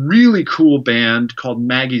in a really cool band called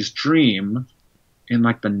Maggie's Dream in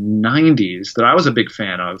like the 90s that I was a big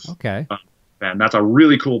fan of. And that's a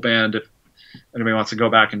really cool band if anybody wants to go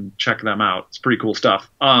back and check them out. It's pretty cool stuff.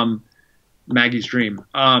 Maggie's Dream.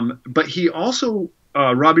 But he also,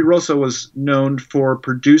 Robbie Rosa was known for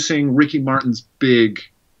producing Ricky Martin's big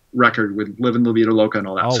record with Livin' La Vida Loca and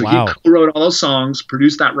all that. Oh, so wow. He co-wrote all those songs,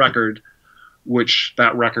 produced that record, which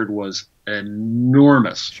that record was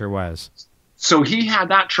enormous. Sure was. So he had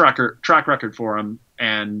that track record for him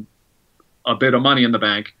and a bit of money in the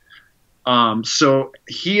bank. So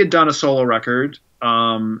he had done a solo record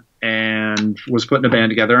and was putting a band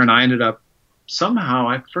together, and I ended up somehow,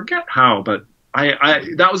 I forget how, but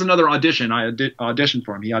that was another audition. I auditioned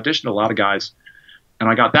for him. He auditioned a lot of guys, and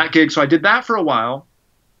I got that gig. So I did that for a while.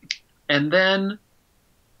 And then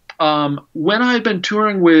when I had been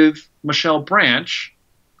touring with Michelle Branch,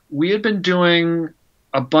 we had been doing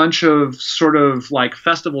a bunch of sort of like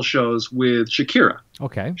festival shows with Shakira.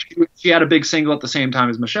 Okay. She had a big single at the same time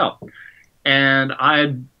as Michelle. and I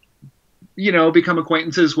had, become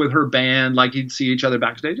acquaintances with her band. Like, you'd see each other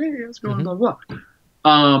backstage. Hey, what's going on? Blah,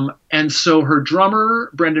 blah. And so her drummer,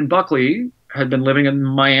 Brendan Buckley, had been living in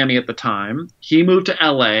Miami at the time. He moved to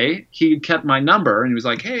LA. He kept my number, and he was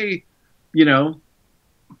like, hey,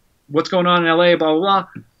 what's going on in LA, blah, blah, blah.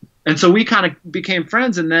 And so we kind of became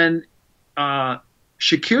friends. And then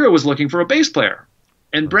Shakira was looking for a bass player.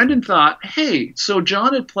 And Brendan thought, hey, so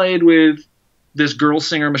Jon had played with this girl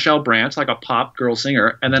singer, Michelle Branch, like a pop girl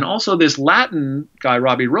singer, and then also this Latin guy,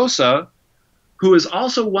 Robbie Rosa, who is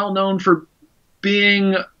also well known for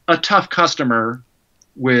being a tough customer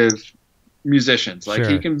with musicians. Like, sure.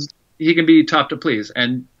 he can be tough to please,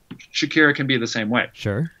 and Shakira can be the same way.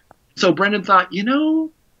 Sure. So Brendan thought,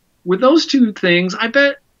 with those two things, I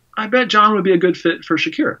bet Jon would be a good fit for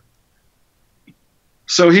Shakira.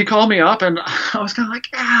 So he called me up, and I was kind of like,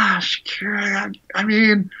 Shakira. I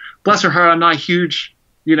mean, bless her heart, I'm not a huge,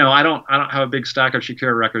 I don't have a big stack of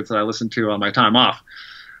Shakira records that I listen to on my time off.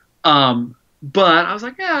 But I was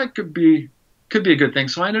like, it could be a good thing.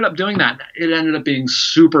 So I ended up doing that. It ended up being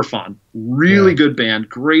super fun, really good band,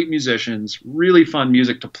 great musicians, really fun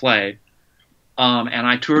music to play. And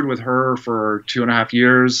I toured with her for 2.5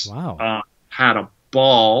 years. Wow. Had a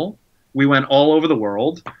ball. We went all over the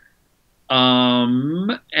world.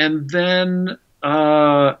 And then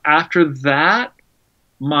after that,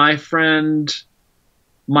 my friend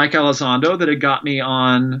Mike Elizondo, that had got me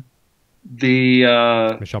on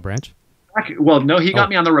the Michelle Branch. Well, no, he got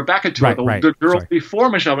me on the Rebecca tour, the girl before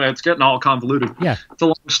Michelle Branch. It's getting all convoluted. Yeah, it's a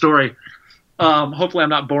long story. Hopefully, I'm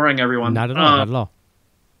not boring everyone. Not at all. Not at all.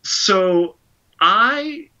 So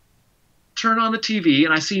I turn on the TV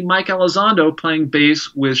and I see Mike Elizondo playing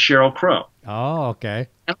bass with Sheryl Crow. Oh, okay.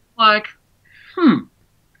 And I'm like,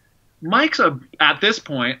 Mike's at this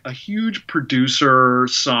point a huge producer,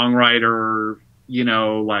 songwriter,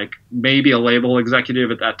 like maybe a label executive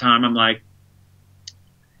at that time. I'm like,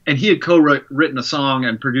 and he had co-written a song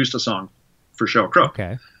and produced a song for Sheryl Crow.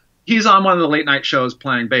 Okay. He's on one of the late night shows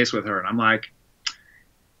playing bass with her, and I'm like,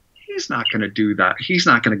 he's not going to do that. He's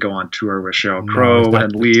not going to go on tour with Sheryl Crow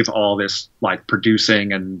and leave all this like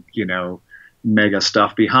producing and mega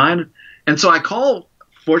stuff behind. And so I call.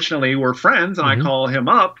 Fortunately, we're friends, and I call him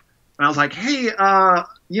up, and I was like, hey, I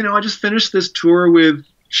just finished this tour with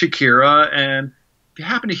Shakira, and if you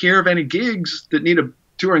happen to hear of any gigs that need a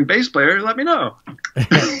touring bass player, let me know.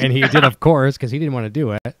 And he did, of course, because he didn't want to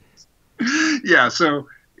do it. Yeah, so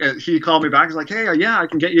he called me back. He's like, hey, I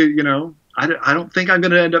can get you, I don't think I'm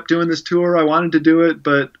going to end up doing this tour. I wanted to do it,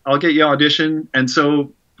 but I'll get you audition. And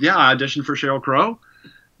so, I auditioned for Sheryl Crow,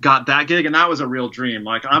 got that gig, and that was a real dream.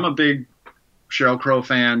 Like, I'm a big Sheryl Crow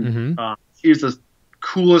fan. She's the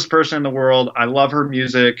coolest person in the world. I love her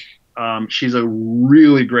music. She's a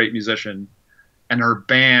really great musician, and her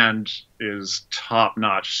band is top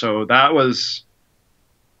notch. So that was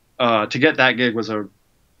to get that gig was I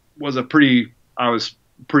was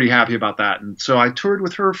pretty happy about that. And so I toured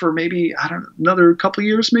with her for maybe another couple of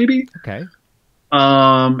years maybe. Okay.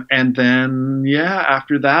 And then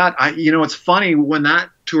after that, it's funny, when that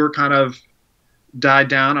tour kind of died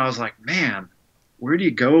down, I was like, man, where do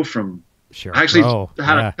you go from? Sure. I actually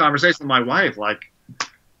had a conversation with my wife, like,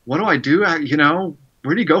 what do I do?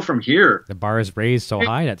 Where do you go from here? The bar is raised so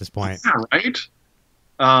high at this point. Yeah, right.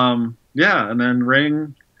 And then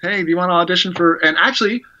ring, hey, do you want to audition for? And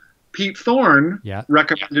actually, Pete Thorne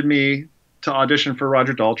recommended me to audition for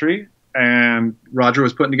Roger Daltrey, and Roger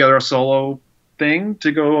was putting together a solo thing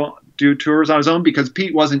to go do tours on his own, because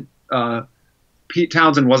Pete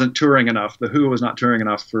Townsend wasn't touring enough. The Who was not touring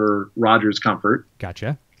enough for Roger's comfort.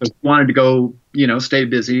 Gotcha. He wanted to go, stay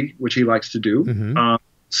busy, which he likes to do.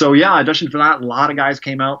 So I auditioned for that. A lot of guys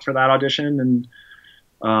came out for that audition, and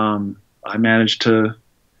I managed to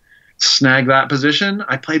snag that position.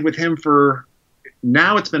 I played with him for,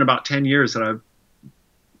 now it's been about 10 years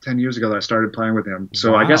 10 years ago that I started playing with him.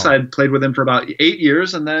 So I guess I had played with him for about 8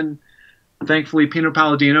 years, and then thankfully Pino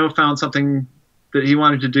Palladino found something that he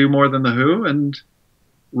wanted to do more than the Who, and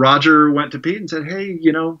Roger went to Pete and said, hey,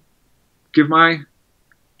 give my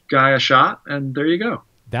guy a shot, and there you go.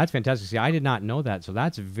 That's fantastic. See, I did not know that, so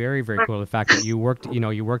that's very, very cool. The fact that you worked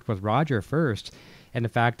with Roger first, and the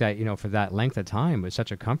fact that for that length of time was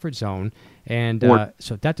such a comfort zone, and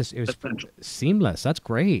so that just, it was seamless. That's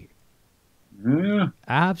great. Yeah.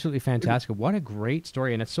 Absolutely fantastic. What a great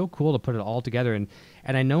story. And it's so cool to put it all together. And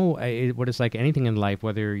I know what it's like anything in life,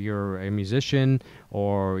 whether you're a musician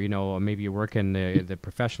or, maybe you work in the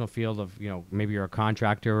professional field of, maybe you're a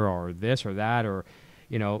contractor or this or that, or,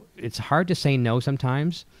 it's hard to say no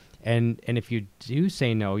sometimes. And if you do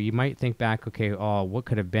say no, you might think back, okay, oh, what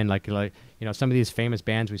could have been like some of these famous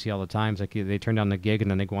bands we see all the time, like they turn down the gig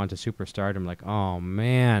and then they go on to superstardom, like, oh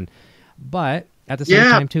man. But at the same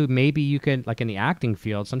time too, maybe you can, like in the acting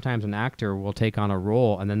field, sometimes an actor will take on a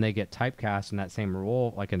role and then they get typecast in that same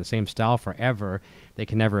role, like in the same style forever. They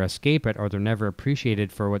can never escape it, or they're never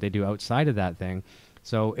appreciated for what they do outside of that thing.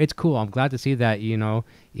 So it's cool. I'm glad to see that,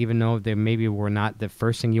 even though they maybe were not the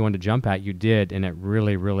first thing you wanted to jump at, you did, and it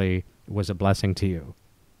really, really was a blessing to you.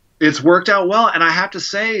 It's worked out well, and I have to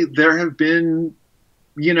say there have been,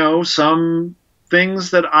 some things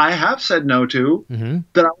that I have said no to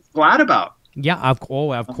that I was glad about. Yeah, of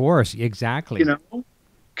course, exactly.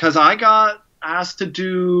 Because I got asked to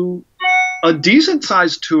do a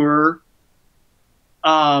decent-sized tour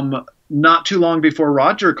not too long before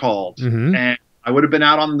Roger called, and I would have been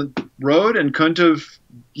out on the road and couldn't have,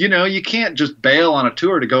 you can't just bail on a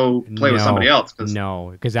tour to go play with somebody else.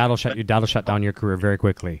 Because that'll shut down your career very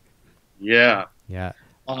quickly. Yeah. Yeah.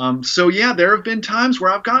 So yeah, there have been times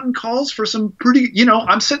where I've gotten calls for some pretty,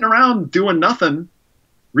 I'm sitting around doing nothing,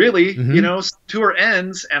 really. Tour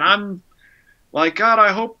ends and I'm like, God,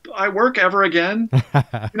 I hope I work ever again.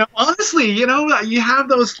 Honestly, you have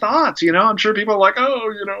those thoughts. I'm sure people are like,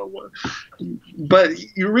 oh, but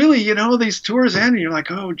you really, these tours end and you're like,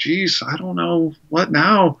 oh, geez, I don't know what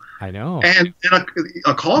now. I know. And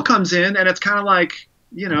a call comes in and it's kind of like,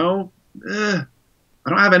 I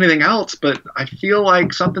don't have anything else, but I feel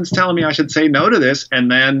like something's telling me I should say no to this. And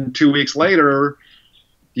then 2 weeks later,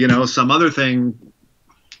 some other thing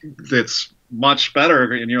that's much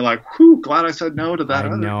better, and you're like, whew, glad I said no to that. I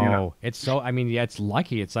know. It's so, it's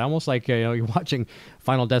lucky. It's almost like, you're watching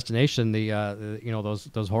Final Destination,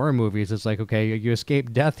 those horror movies. It's like, okay, you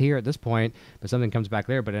escape death here at this point, but something comes back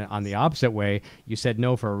there. But on the opposite way, you said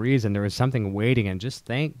no for a reason. There was something waiting, and just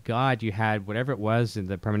thank God you had whatever it was,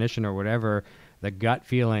 the premonition or whatever, the gut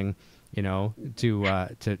feeling,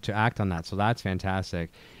 to act on that. So that's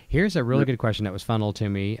fantastic. Here's a really good question that was funneled to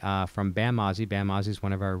me from Bam Ozzy. Bam Ozzy's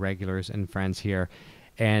one of our regulars and friends here.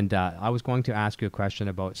 And I was going to ask you a question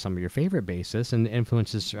about some of your favorite bassists and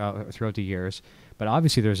influences throughout the years. But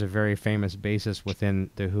obviously there's a very famous bassist within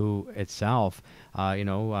The Who itself. He's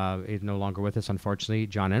no longer with us, unfortunately,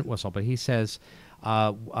 John Entwistle. But he says,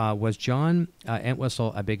 was John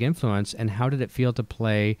Entwistle a big influence, and how did it feel to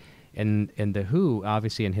play in The Who,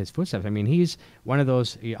 obviously in his footsteps? He's one of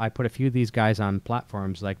those, I put a few of these guys on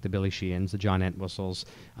platforms like the Billy Sheehans, the John Entwistles,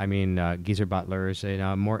 Geezer Butlers,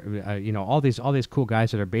 all these cool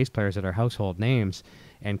guys that are bass players that are household names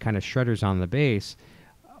and kind of shredders on the bass.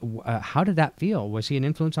 How did that feel? Was he an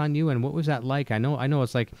influence on you, and what was that like? I know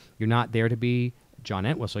it's like you're not there to be John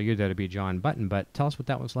Entwistle, you're there to be Jon Button, but tell us what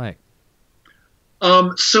that was like.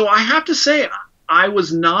 So I have to say, I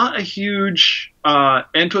was not a huge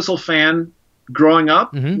Entwistle fan growing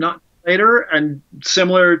up, not later, and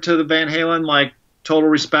similar to the Van Halen, like total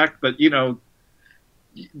respect, but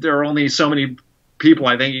there are only so many people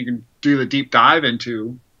I think you can do the deep dive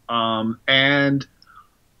into. And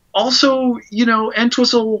also,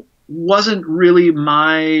 Entwistle wasn't really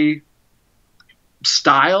my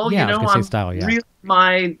style. Yeah, I was gonna say style, yeah. Really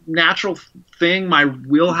my natural thing, my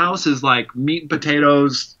wheelhouse is like meat and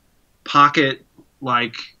potatoes, pocket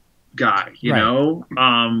like guy, you know?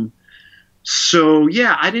 So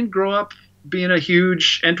yeah, I didn't grow up being a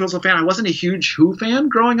huge Entwistle fan. I wasn't a huge Who fan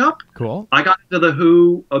growing up. Cool. I got into the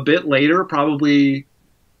Who a bit later, probably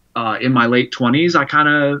in my late 20s. I kind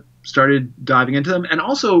of started diving into them. And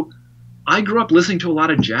also, I grew up listening to a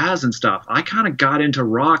lot of jazz and stuff. I kind of got into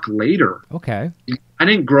rock later. Okay. I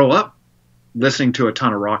didn't grow up listening to a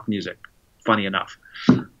ton of rock music, funny enough.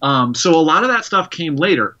 So a lot of that stuff came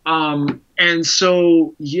later. And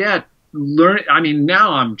so, yeah,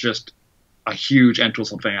 now I'm just a huge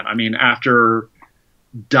Entwistle fan. After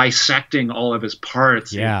dissecting all of his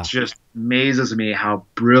parts, it just amazes me how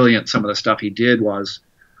brilliant some of the stuff he did was.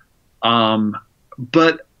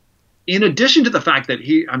 But in addition to the fact that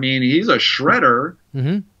he's a shredder,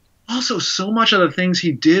 also so much of the things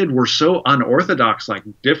he did were so unorthodox, like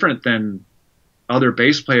different than other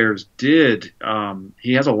bass players did.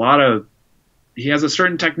 He has a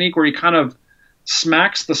certain technique where he kind of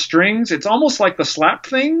smacks the strings. It's almost like the slap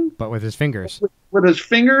thing, but with his fingers. With his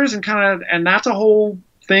fingers, and that's a whole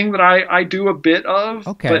thing that I do a bit of.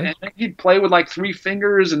 Okay. But he'd play with like 3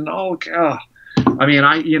 fingers and I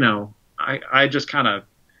just kind of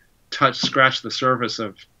scratched the surface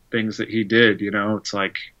of things that he did. It's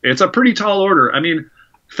like it's a pretty tall order.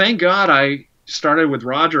 Thank God I started with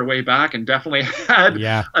Roger way back and definitely had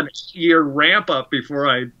a year ramp up before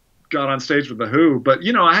I got on stage with the Who. But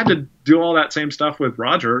I had to do all that same stuff with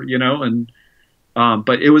Roger, and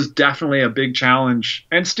But it was definitely a big challenge,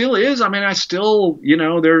 and still is. I mean, I still,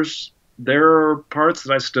 there are parts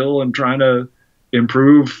that I still am trying to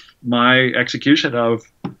improve my execution of.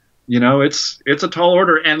 It's a tall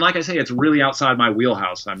order, and like I say, it's really outside my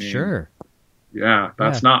wheelhouse. I mean, Sure. Yeah,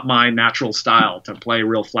 that's not my natural style to play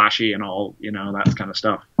real flashy and all, that kind of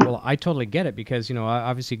stuff. Well, I totally get it because,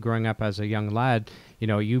 obviously growing up as a young lad,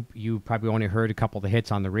 you probably only heard a couple of the hits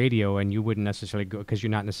on the radio, and you wouldn't necessarily go because you're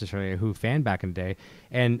not necessarily a Who fan back in the day.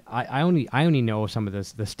 And I only know some of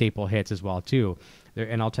the staple hits as well too.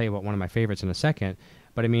 And I'll tell you about one of my favorites in a second.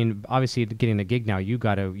 But I mean, obviously, getting the gig now, you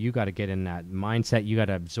gotta get in that mindset. You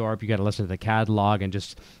gotta absorb. You gotta listen to the catalog and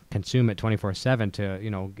just consume it 24/7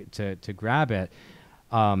 to grab it.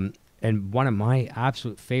 And one of my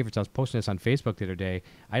absolute favorites, I was posting this on Facebook the other day.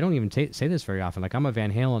 I don't even say this very often. Like, I'm a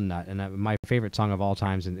Van Halen nut, and my favorite song of all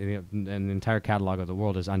times in the entire catalog of the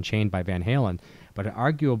world is "Unchained" by Van Halen. But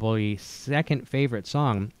arguably second favorite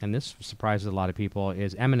song, and this surprises a lot of people,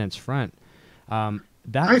 is "Eminence Front."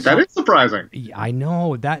 That is surprising. I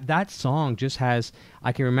know that song just has.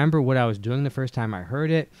 I can remember what I was doing the first time I heard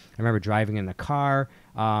it. I remember driving in the car.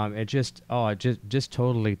 It just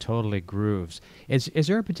totally grooves. Is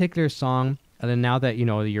there a particular song? And then now that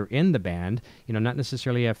you're in the band, not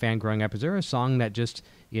necessarily a fan growing up, is there a song that just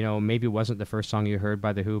maybe wasn't the first song you heard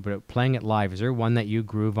by the Who, but playing it live? Is there one that you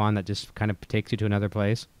groove on that just kind of takes you to another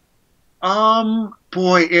place?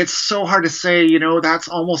 Boy, it's so hard to say, that's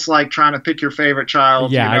almost like trying to pick your favorite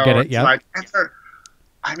child. Yeah, I get it. Yeah.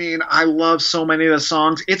 I mean, I love so many of the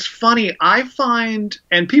songs. It's funny. I find,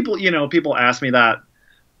 and people ask me that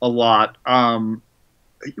a lot. One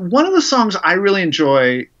of the songs I really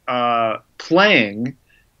enjoy, playing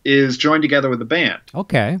is "Join Together with the Band."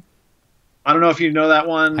 Okay. I don't know if you know that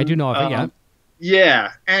one. I do know of it, yeah.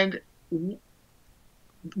 Yeah. And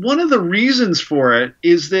one of the reasons for it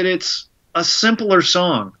is that it's a simpler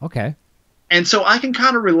song. Okay. And so I can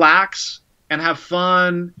kind of relax and have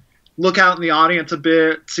fun, look out in the audience a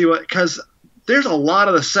bit, because there's a lot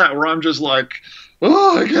of the set where I'm just like,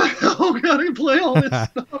 I gotta play all this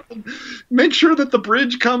stuff and make sure that the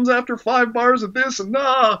bridge comes after 5 bars of this and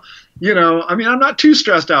I mean, I'm not too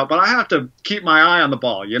stressed out, but I have to keep my eye on the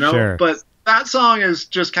ball, Sure. But that song is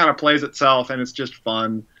just kind of plays itself, and it's just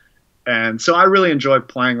fun. And so I really enjoy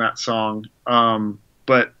playing that song. And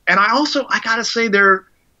I gotta say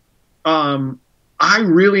I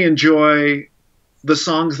really enjoy the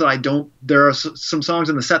songs that there are some songs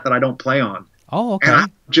in the set that I don't play on. Oh, okay. And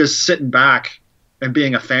I'm just sitting back and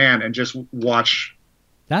being a fan and just watch.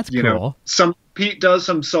 That's cool. Pete does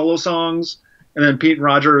some solo songs, and then Pete and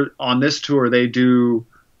Roger on this tour, they do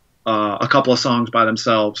a couple of songs by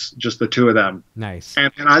themselves, just the two of them. Nice.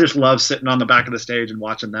 And I just love sitting on the back of the stage and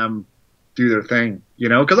watching them do their thing,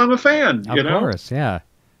 because I'm a fan. Of course, yeah.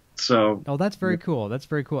 So. Oh, that's very cool. That's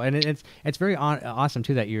very cool, and it's very awesome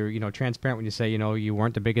too that you're transparent when you say you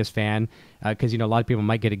weren't the biggest fan, because a lot of people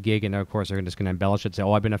might get a gig and of course they're just going to embellish it and say,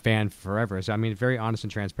 oh, I've been a fan forever. So I mean, very honest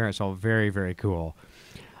and transparent. So very, very cool.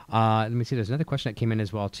 Let me see. There's another question that came in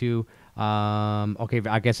as well too. Okay,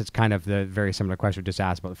 I guess it's kind of the very similar question we just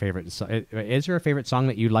asked about the favorite. Is there a favorite song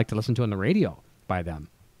that you'd like to listen to on the radio by them?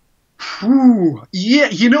 Ooh, yeah.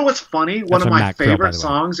 What's funny? That's one of my Matt Krill, favorite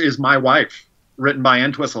songs is "My Wife," written by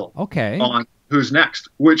Entwistle. Okay. On Who's Next,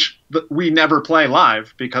 which we never play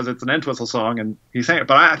live because it's an Entwistle song and he sang it.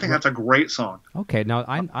 But I think that's a great song. Okay. Now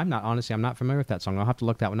I'm not familiar with that song. I'll have to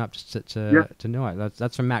look that one up just to know it.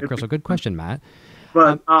 That's from Matt Krill. So good question, Matt.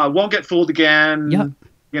 But Won't Get Fooled Again. Yeah.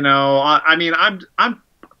 I mean, I'm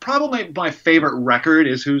probably my favorite record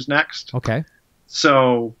is Who's Next. Okay.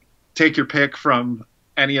 So take your pick from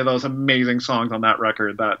any of those amazing songs on that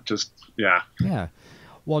record. That just, yeah. Yeah.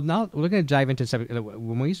 Well, now we're going to dive into something.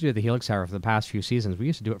 When we used to do the Helix Hour for the past few seasons, we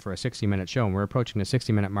used to do it for a 60-minute show, and we're approaching the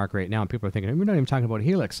 60-minute mark right now, and people are thinking, we're not even talking about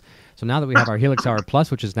Helix. So now that we have our Helix Hour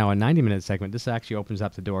Plus, which is now a 90-minute segment, this actually opens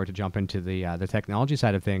up the door to jump into the technology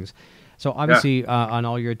side of things. So obviously, on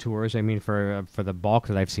all your tours, I mean, for the bulk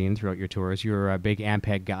that I've seen throughout your tours, you're a big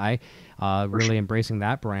Ampeg guy, really embracing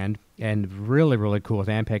that brand, and really, really cool with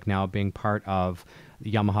Ampeg now being part of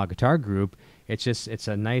the Yamaha Guitar Group. It's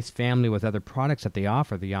a nice family with other products that they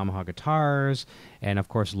offer, the Yamaha guitars, and of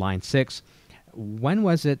course Line 6. When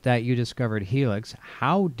was it that you discovered Helix?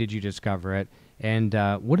 How did you discover it? And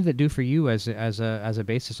what did it do for you as a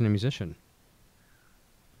bassist and a musician?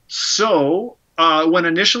 So when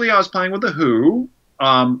initially I was playing with the Who,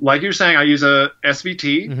 like you were saying, I use a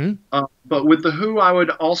SVT, Mm-hmm. but with the Who, I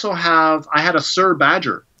had a Sir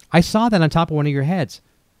Badger. I saw that on top of one of your heads.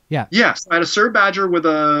 Yeah. Yes, I had a Sir Badger with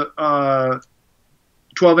a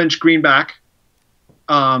 12-inch greenback,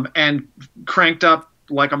 and cranked up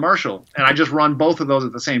like a Marshall, and I just run both of those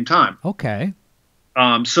at the same time. Okay.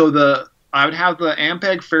 So I would have the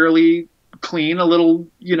Ampeg fairly clean, a little,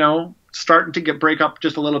 starting to break up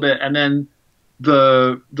just a little bit, and then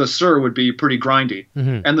the Sur would be pretty grindy.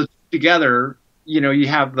 Mm-hmm. And the together, you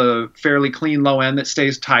have the fairly clean low end that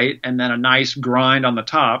stays tight, and then a nice grind on the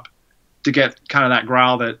top to get kind of that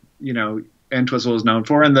growl that Entwistle is known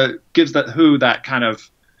for, and that gives that Who that kind of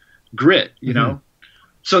grit, Mm-hmm.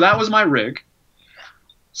 So that was my rig.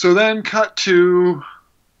 So then cut to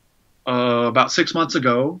about 6 months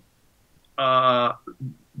ago,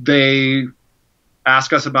 they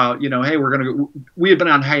asked us about, hey, we had been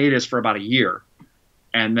on hiatus for about a year.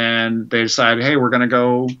 And then they decided, hey, we're going to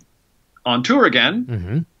go on tour again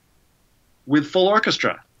Mm-hmm. with full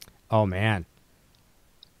orchestra. Oh, man.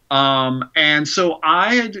 And so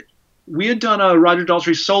we had done a Roger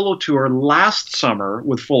Daltrey solo tour last summer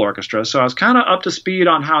with full orchestra. So I was kind of up to speed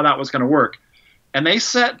on how that was going to work. And they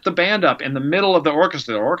set the band up in the middle of the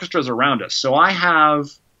orchestra. The orchestra's around us. So I have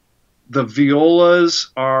the violas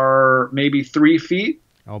are maybe 3 feet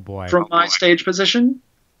from my stage position,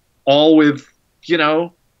 all with,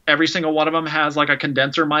 every single one of them has like a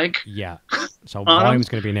condenser mic. Yeah. So volume's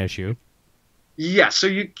going to be an issue. Yeah. So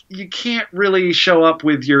you can't really show up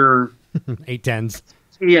with your 810s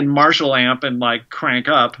and Marshall amp and like crank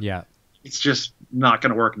up. Yeah. It's just not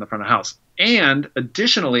going to work in the front of the house. And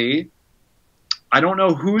additionally, I don't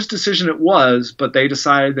know whose decision it was, but they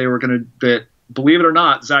decided they were going to, believe it or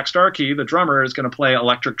not, Zach Starkey, the drummer, is going to play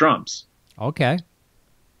electric drums. Okay.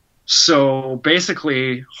 So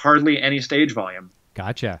basically, hardly any stage volume.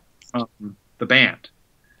 Gotcha. The band.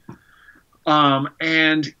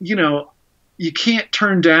 And, you can't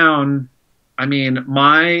turn down. I mean,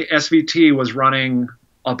 my SVT was running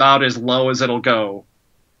about as low as it'll go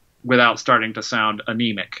without starting to sound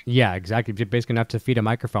anemic. Yeah, exactly. You're basically enough to feed a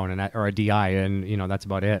microphone or a DI, and, that's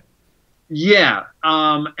about it. Yeah.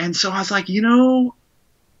 And so I was like,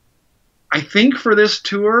 I think for this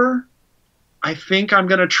tour, I think I'm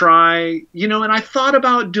going to try, and I thought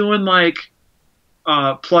about doing like,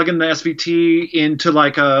 plugging the SVT into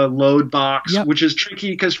like a load box, Yep. which is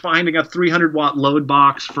tricky because finding a 300 watt load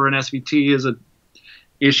box for an SVT is a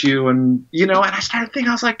issue. And, and I started thinking,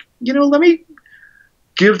 I was like, let me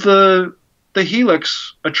give the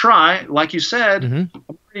Helix a try. Like you said, Mm-hmm.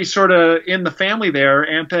 I'm pretty sort of in the family there.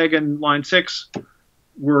 Ampeg and Line 6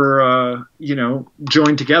 were,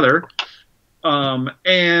 joined together. I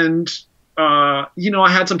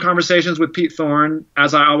had some conversations with Pete Thorne,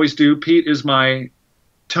 as I always do. Pete is my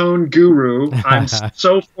tone guru. I'm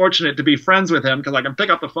so fortunate to be friends with him because I can pick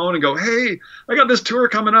up the phone and go, hey, I got this tour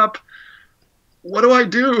coming up. What do I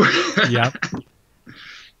do? Yep.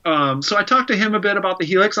 So I talked to him a bit about the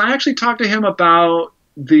Helix. I actually talked to him about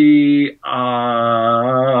the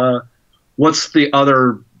what's the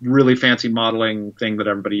other really fancy modeling thing that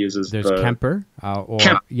everybody uses? There's Kemper.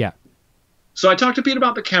 Kemper. Yeah. So I talked to Pete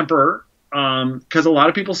about the Kemper because a lot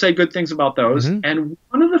of people say good things about those. Mm-hmm. And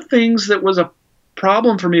one of the things that was a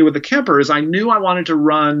problem for me with the Kemper is I knew I wanted to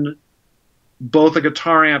run both a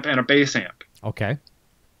guitar amp and a bass amp. Okay.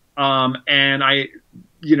 And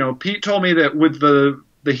Pete told me that with the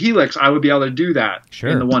Helix, I would be able to do that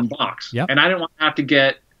in the one box. Yep. And I didn't want to have to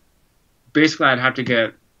get, basically I'd have to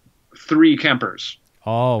get 3 Kempers.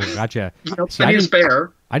 Oh, gotcha. See, I need a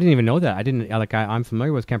spare. I didn't even know that. I'm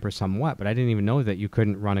familiar with Kemper somewhat, but I didn't even know that you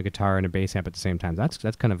couldn't run a guitar and a bass amp at the same time. That's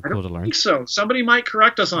kind of cool to learn. I think so. Somebody might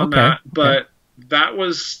correct us on that, but that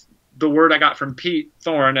was the word I got from Pete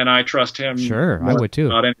Thorne, and I trust him. Sure, I would too.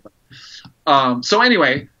 So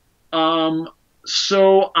anyway,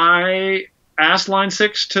 so I asked Line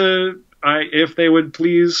 6 if they would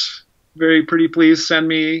please, very pretty please, send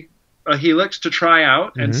me a Helix to try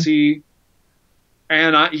out and see.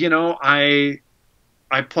 And I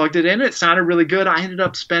plugged it in. It sounded really good. I ended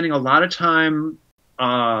up spending a lot of time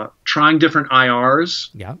trying different IRs.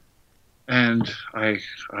 Yeah. And I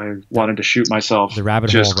wanted to shoot myself. The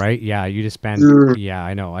rabbit hole, right? Yeah, you just spent. Yeah,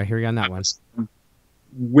 I know. I hear you on that one.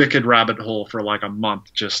 Wicked rabbit hole for like a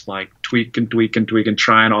month, just like tweak and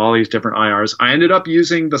trying all these different IRs. I ended up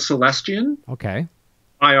using the Celestian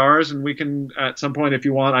IRs, and we can at some point, if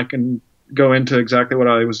you want, I can go into exactly what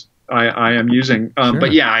I am using. Sure.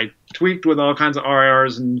 But yeah, I tweaked with all kinds of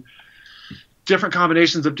IRs and different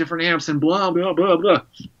combinations of different amps and blah blah blah blah.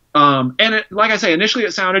 And it, like I say, initially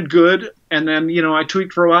it sounded good, and then I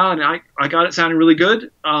tweaked for a while, and I got it sounding really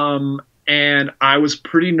good. And I was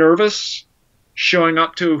pretty nervous showing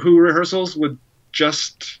up to Who rehearsals with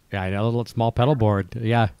just a little small pedal board.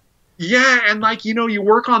 Yeah, and like you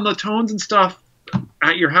work on the tones and stuff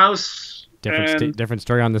at your house. Different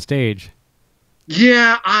story on the stage.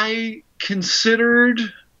 Yeah, I considered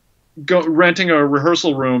renting a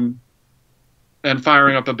rehearsal room and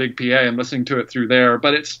firing up a big PA and listening to it through there.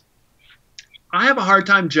 But I have a hard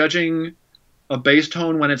time judging a bass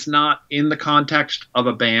tone when it's not in the context of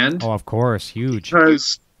a band. Oh, of course. Huge.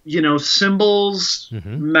 Because, cymbals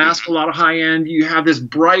mask a lot of high end. You have this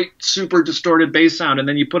bright, super distorted bass sound, and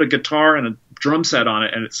then you put a guitar and a drum set on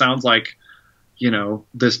it, and it sounds like,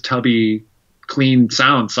 this tubby, clean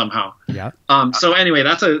sound somehow. Yeah. So anyway,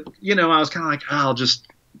 I was kind of like, I'll just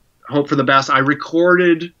hope for the best. I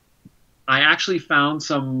actually found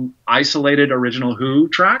some isolated original Who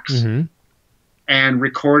tracks and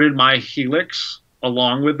recorded my Helix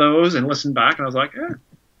along with those and listened back, and I was like,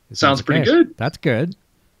 it sounds pretty good. That's good.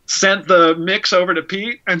 Sent the mix over to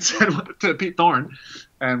Pete and sent it to Pete Thorne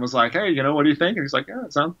and was like, hey, what do you think? And he's like, yeah,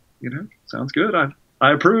 it sounds good.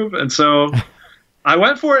 I approve. And so I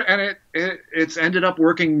went for it, and it's ended up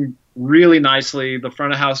working really nicely. The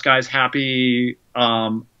front of house guy's happy.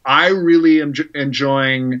 I really am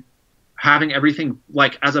enjoying having everything,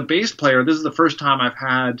 like, as a bass player, this is the first time I've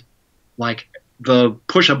had, like, the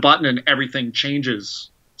push a button and everything changes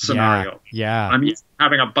scenario. Yeah. I'm used to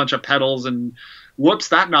having a bunch of pedals and whoops,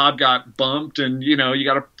 that knob got bumped, and you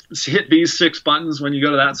got to hit these 6 buttons when you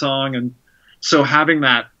go to that song. And so having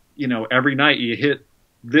that, every night you hit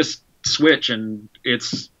this switch and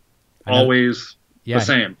it's always the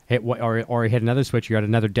same. Or hit another switch, you're at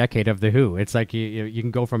another decade of the Who. It's like you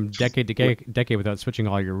can go from decade to decade without switching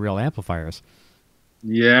all your real amplifiers.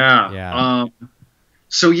 Yeah. Yeah.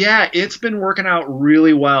 So yeah, it's been working out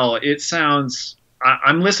really well. It sounds.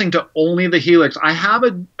 I'm listening to only the Helix. I have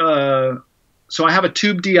a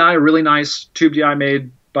tube DI, a really nice tube DI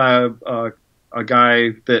made by a guy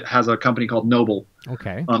that has a company called Noble.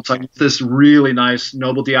 Okay. So I get this really nice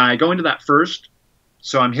Noble DI. I go into that first,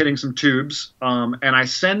 so I'm hitting some tubes, and I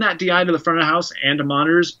send that DI to the front of the house and to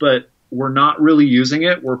monitors, but we're not really using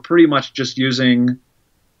it. We're pretty much just using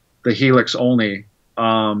the Helix only.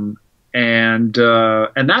 And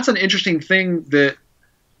that's an interesting thing that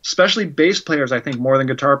especially bass players, I think more than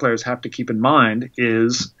guitar players, have to keep in mind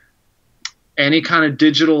is any kind of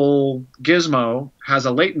digital gizmo has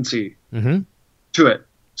a latency to it.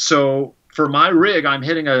 So for my rig, I'm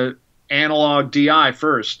hitting a analog DI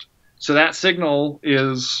first. So that signal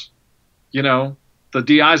is, the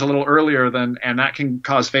DI is a little earlier and that can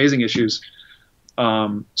cause phasing issues.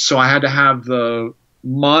 So I had to have the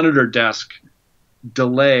monitor desk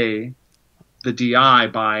delay the DI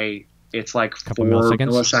by, it's like 4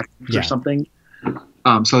 milliseconds or something,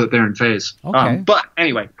 so that they're in phase. Okay. But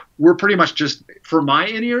anyway, we're pretty much just, for my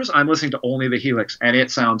in-ears, I'm listening to only the Helix, and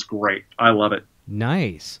it sounds great. I love it.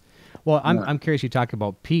 Nice. Well, I'm curious. You talk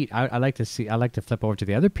about Pete. I like to flip over to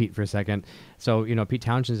the other Pete for a second. So Pete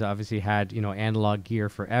Townshend's obviously had analog gear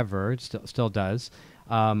forever. It still does.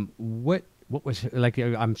 What was like?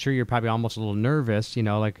 I'm sure you're probably almost a little nervous.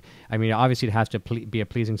 Obviously it has to be a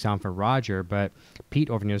pleasing sound for Roger, but Pete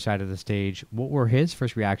over on the other side of the stage, what were his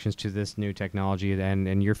first reactions to this new technology?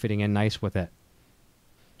 And you're fitting in nice with it.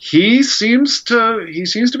 He seems to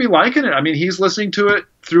be liking it. I mean, he's listening to it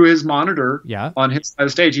through his monitor on his side of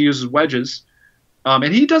the stage. He uses wedges.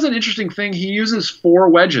 And he does an interesting thing. He uses 4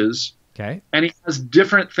 wedges. Okay. And he has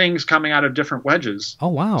different things coming out of different wedges. Oh,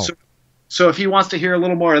 wow. So if he wants to hear a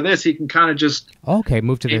little more of this, he can kind of just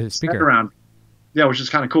move to the speaker around. Yeah, which is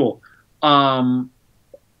kind of cool.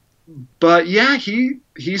 But yeah, he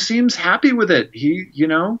seems happy with it. If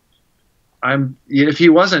he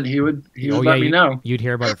wasn't, he would let me know. You'd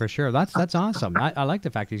hear about it for sure. That's awesome. I like the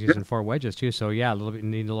fact he's using 4 wedges too. So yeah,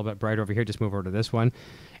 need a little bit brighter over here. Just move over to this one,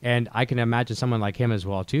 and I can imagine someone like him as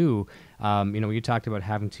well too. You talked about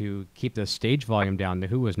having to keep the stage volume down. The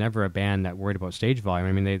Who was never a band that worried about stage volume.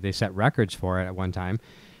 I mean, they set records for it at one time.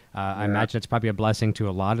 I imagine it's probably a blessing to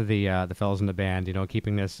a lot of the fellows in the band.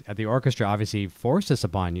 Keeping this at the orchestra obviously forced this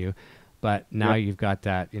upon you, but now you've got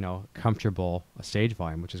that comfortable stage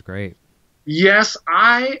volume, which is great. Yes,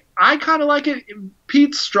 I kind of like it.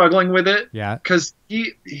 Pete's struggling with it. Yeah. Because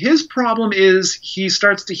his problem is he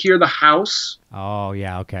starts to hear the house. Oh,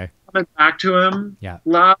 yeah, okay. Coming back to him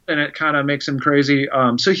loud, and it kind of makes him crazy.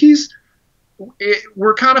 So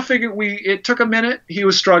we're kind of figuring, it took a minute. He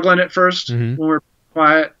was struggling at first when we were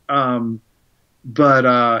quiet.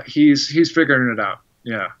 But he's figuring it out.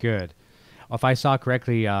 Yeah. Good. If I saw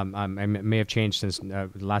correctly, I may have changed since the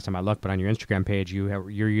last time I looked, but on your Instagram page, you're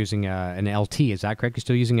using an LT. Is that correct? You're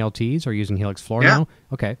still using LTs or using Helix Floor now?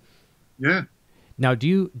 Okay. Yeah. Now, do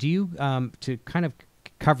you to kind of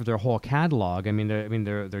cover their whole catalog? I mean,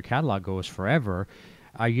 their catalog goes forever.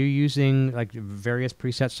 Are you using like various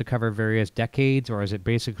presets to cover various decades, or is it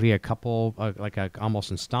basically a couple like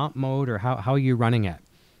almost in stomp mode, or how are you running it?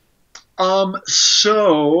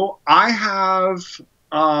 So I have,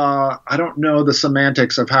 I don't know the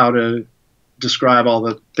semantics of how to describe all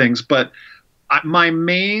the things, but my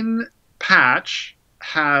main patch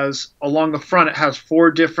has, along the front, it has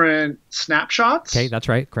 4 different snapshots. Okay, that's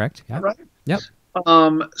right. Correct. Yeah. Right? Yep.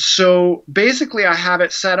 So basically I have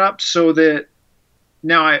it set up so that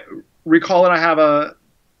now I recall that I have a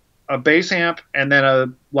bass amp and then a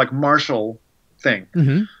like Marshall thing.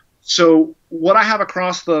 Mm-hmm. So what I have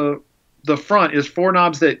across the front is 4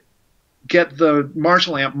 knobs that get the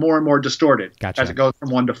Marshall amp more and more distorted Gotcha. as it goes from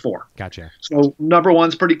 1 to 4. Gotcha. So number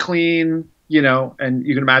 1's pretty clean, you know, and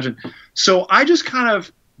you can imagine. So I just kind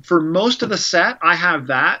of, for most of the set, I have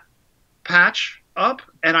that patch up,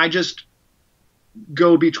 and I just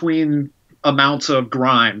go between amounts of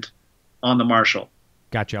grind on the Marshall.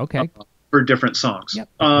 Gotcha. Okay. For different songs. Yep.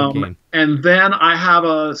 And then I have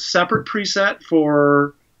a separate preset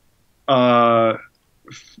for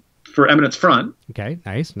Eminence Front. Okay.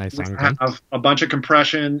 Nice song. I have a bunch of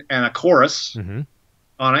compression and a chorus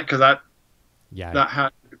on it, because that had,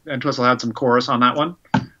 and Twistle had some chorus on that one.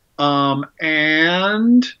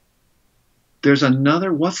 And there's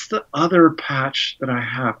another, what's the other patch that I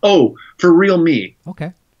have? Oh, for Real Me.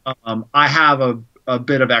 Okay. I have a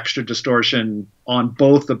bit of extra distortion on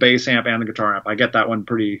both the bass amp and the guitar amp. I get that one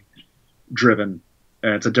pretty driven,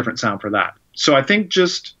 and it's a different sound for that. So I think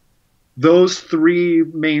just those 3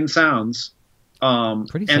 main sounds.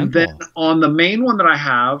 Pretty simple. And then on the main one that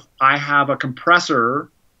I have a compressor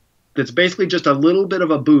that's basically just a little bit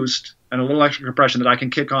of a boost and a little extra compression that I can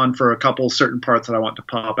kick on for a couple certain parts that I want to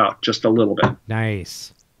pop out just a little bit.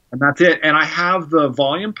 Nice. And that's it. And I have the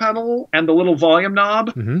volume pedal and the little volume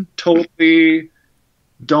knob totally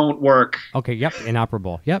don't work. Okay, yep,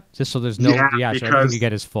 inoperable. Yep, just so there's no, so everything you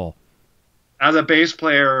get is full. As a bass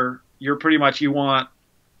player, you're pretty much, you want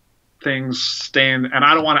things staying, and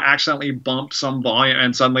I don't want to accidentally bump some volume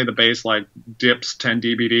and suddenly the bass like dips 10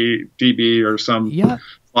 dB or some. Yeah.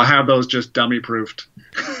 I'll have those just dummy proofed.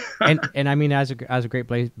 and I mean, as a great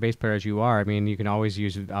bass player as you are, I mean, you can always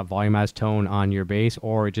use volume as tone on your bass,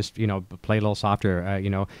 or just, you know, play a little softer. You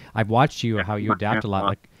know, I've watched you, how you adapt a lot.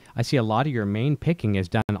 Like, I see a lot of your main picking is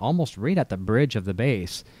done almost right at the bridge of the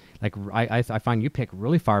bass. Like, I find you pick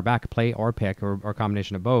really far back, play or pick, or a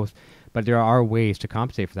combination of both. But there are ways to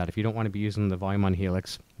compensate for that. If you don't want to be using the volume on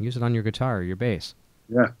Helix, use it on your guitar or your bass.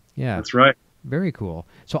 Yeah, that's right. Very cool.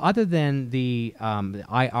 So other than the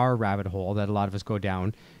IR rabbit hole that a lot of us go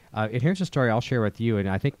down, and here's a story I'll share with you, and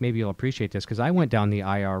I think maybe you'll appreciate this, because I went down the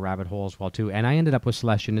IR rabbit hole as well too, and I ended up with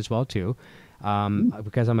Celestion as well too.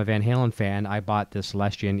 Because I'm a Van Halen fan, I bought the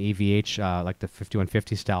Celestion EVH, like the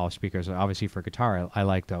 5150 style of speakers. Obviously for guitar, I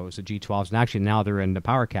like those, the G12s, and actually now they're in the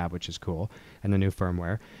power cab, which is cool, and the new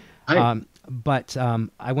firmware. But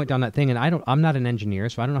I went down that thing, and I'm not an engineer,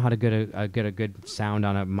 so I don't know how to get a good sound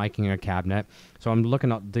on a miking or a cabinet. So I'm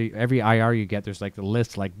looking at every IR you get. There's like the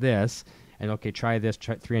list like this, and okay, try this,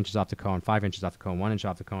 3 inches off the cone, 5 inches off the cone, 1 inch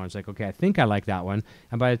off the cone. It's like, okay, I think I like that one.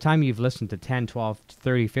 And by the time you've listened to 10, 12,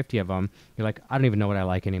 30, 50 of them, you're like, I don't even know what I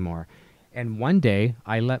like anymore. And one day,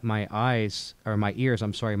 I let my ears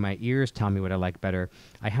tell me what I like better.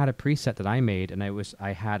 I had a preset that I made, and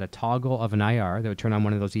I had a toggle of an IR that would turn on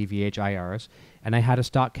one of those EVH IRs, and I had a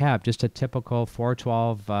stock cab, just a typical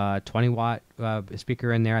 412 20-watt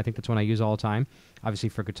speaker in there. I think that's one I use all the time, obviously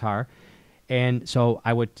for guitar. And so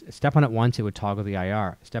I would step on it once, it would toggle the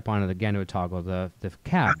IR. Step on it again, it would toggle the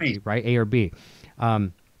cab, right, A or B,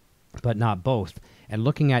 but not both. And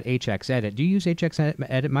looking at HX Edit, do you use HX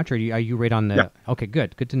Edit much, or are you right on the? Yeah. Okay,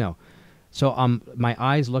 good to know. So my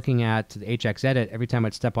eyes looking at the HX Edit, every time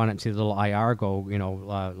I'd step on it and see the little IR go,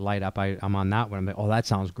 light up, I'm on that one. I'm like, oh, that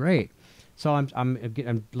sounds great. So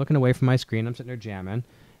I'm looking away from my screen. I'm sitting there jamming,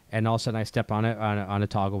 and all of a sudden I step on it on a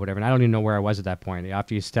toggle, whatever, and I don't even know where I was at that point.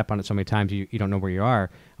 After you step on it so many times, you don't know where you are.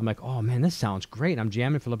 I'm like, oh man, this sounds great. I'm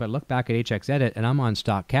jamming for a little bit. I look back at HX Edit, and I'm on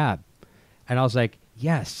stock cab, and I was like,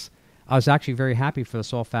 yes. I was actually very happy for the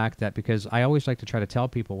sole fact that, because I always like to try to tell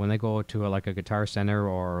people when they go to a Guitar Center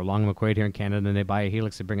or Long McQuaid here in Canada and they buy a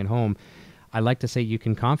Helix to bring it home, I like to say you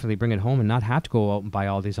can confidently bring it home and not have to go out and buy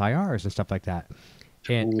all these IRs and stuff like that.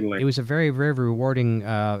 And it was a very, very rewarding,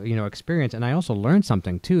 experience. And I also learned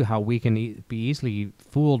something too, how we can be easily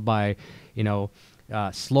fooled by,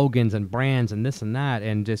 slogans and brands and this and that,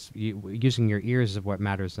 and just using your ears is what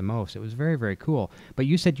matters the most. It was very, very cool. But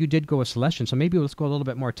you said you did go with Celestion, so maybe let's go a little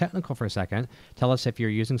bit more technical for a second. Tell us if you're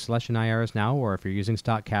using Celestion IRs now, or if you're using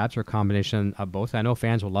stock cabs, or a combination of both. I know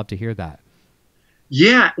fans will love to hear that.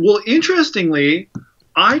 Yeah, well, interestingly,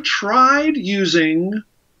 I tried using,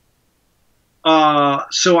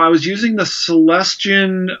 so I was using the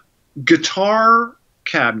Celestion guitar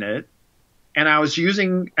cabinet and I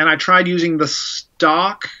tried using the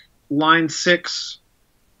stock Line 6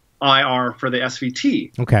 IR for the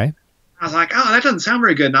SVT. Okay. I was like, oh, that doesn't sound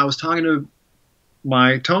very good. And I was talking to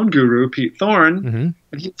my tone guru, Pete Thorne,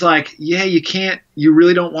 and he's like, yeah, you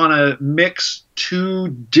really don't want to mix two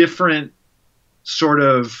different sort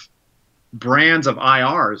of brands of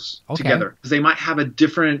IRs together, because they might have a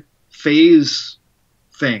different phase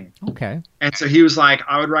thing. Okay. And so he was like,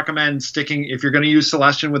 I would recommend sticking, if you're going to use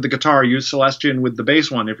Celestion with the guitar, use Celestion with the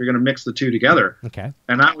bass one if you're going to mix the two together. Okay.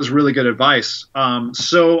 And that was really good advice.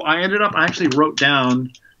 So I actually wrote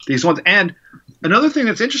down these ones. And another thing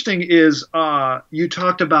that's interesting is you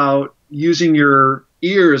talked about using your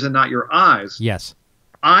ears and not your eyes. Yes.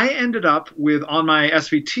 I ended up with, on my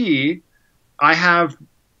SVT, I have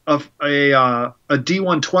a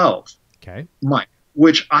D112 mic,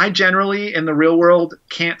 which I generally in the real world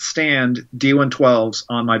can't stand D112s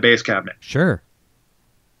on my bass cabinet. Sure.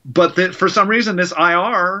 But for some reason, this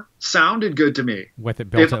IR sounded good to me. With it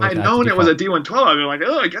built if I'd known it was a D112, I'd be like,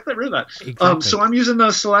 oh, get rid of that. Exactly. So I'm using the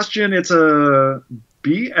Celestion. It's a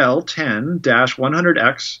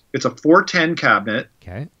BL10-100X. It's a 410 cabinet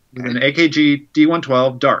with an AKG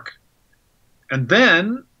D112 dark. And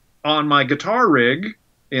then on my guitar rig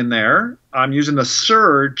in there, I'm using the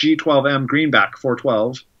Sir G12M Greenback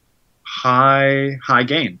 412 high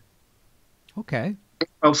gain. Okay.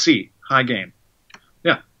 12C high gain.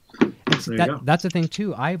 Yeah. That's the thing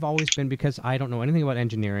too. I've always been, because I don't know anything about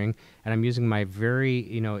engineering, and I'm using my very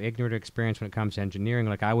ignorant experience when it comes to engineering.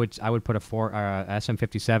 Like I would put a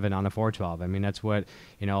SM57 on a 412. I mean, that's what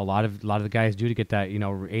a lot of the guys do to get that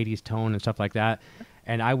 80s tone and stuff like that.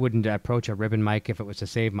 And I wouldn't approach a ribbon mic if it was to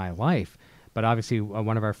save my life. But obviously,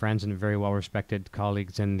 one of our friends and very well-respected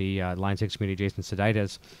colleagues in the Line 6 community, Jason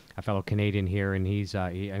Seditas, a fellow Canadian here, and he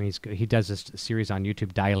does this series on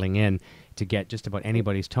YouTube, Dialing In, to get just about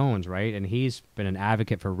anybody's tones, right? And he's been an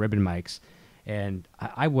advocate for ribbon mics, and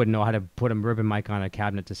I wouldn't know how to put a ribbon mic on a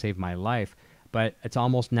cabinet to save my life, but it's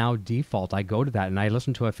almost now default. I go to that, and I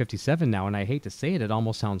listen to a 57 now, and I hate to say it, it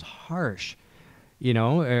almost sounds harsh,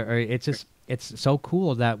 or it's so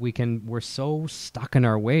cool that we're so stuck in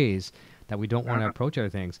our ways that we don't want to approach other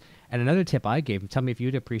things. And another tip I gave, tell me if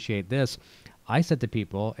you'd appreciate this, I said to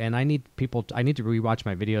people, and I need to rewatch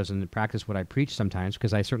my videos and practice what I preach sometimes,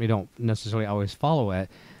 because I certainly don't necessarily always follow it.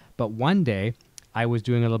 But one day, I was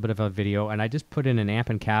doing a little bit of a video, and I just put in an amp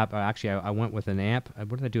and cab. Actually, I went with an amp.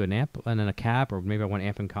 What did I do, an amp and then a cab? Or maybe I went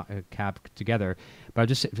amp and cab together. But I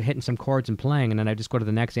was just hitting some chords and playing, and then I just go to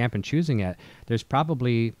the next amp and choosing it. There's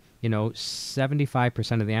probably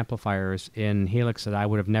 75% of the amplifiers in Helix that I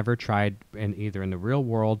would have never tried either in the real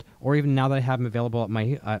world, or even now that I have them available at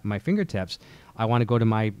my fingertips. I want to go to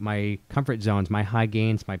my comfort zones, my high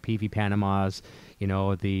gains, my PV Panamas,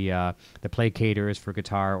 the placators for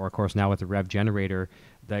guitar, or of course now with the Rev Generator.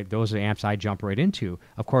 Those are the amps I jump right into.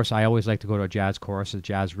 Of course, I always like to go to a Jazz Chorus, a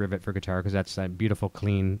Jazz Rivet for guitar, because that's a beautiful,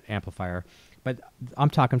 clean amplifier. But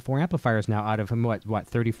I'm talking 4 amplifiers now out of what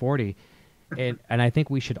 30, 40. And I think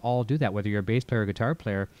we should all do that, whether you're a bass player or guitar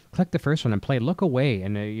player. Click the first one and play. Look away.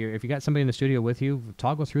 And if you got somebody in the studio with you,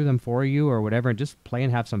 toggle through them for you or whatever, and just play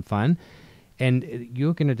and have some fun. And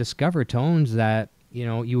you're going to discover tones that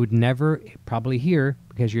you would never probably hear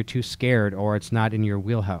because you're too scared or it's not in your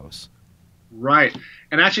wheelhouse. Right.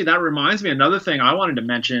 And actually, that reminds me, another thing I wanted to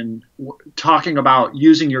mention, talking about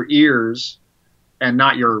using your ears and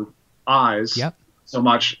not your eyes so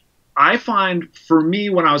much. I find, for me,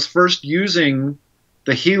 when I was first using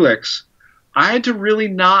the Helix, I had to really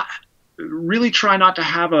try not to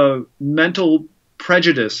have a mental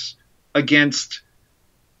prejudice against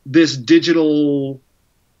this digital,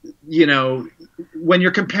 when you're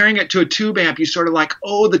comparing it to a tube amp, you sort of like,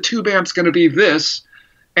 oh, the tube amp's going to be this,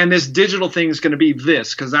 and this digital thing is going to be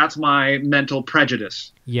this, because that's my mental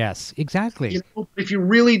prejudice. Yes, exactly. If you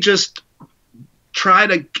really just try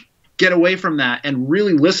to get away from that and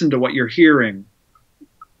really listen to what you're hearing,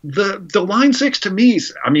 the Line 6 to me,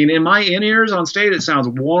 I mean, in my in-ears on stage, it sounds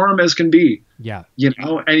warm as can be. Yeah. And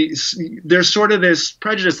there's sort of this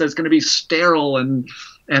prejudice that's going to be sterile and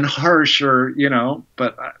harsh, or,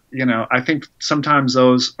 but, I think sometimes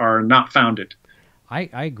those are not founded. I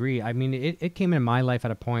agree. I mean, it came in my life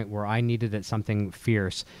at a point where I needed something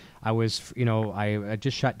fierce. I was, I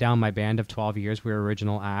just shut down my band of 12 years. We were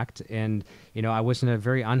original act. And, I was in a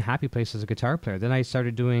very unhappy place as a guitar player. Then I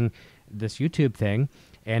started doing this YouTube thing.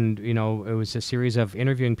 And, it was a series of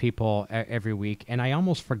interviewing people every week. And I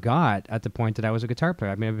almost forgot at the point that I was a guitar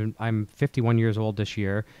player. I mean, I'm 51 years old this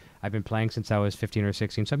year. I've been playing since I was 15 or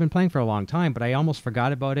 16. So I've been playing for a long time. But I almost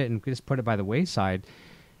forgot about it and just put it by the wayside.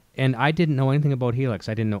 And I didn't know anything about Helix.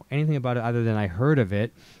 I didn't know anything about it other than I heard of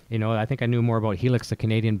it. You know, I think I knew more about Helix, the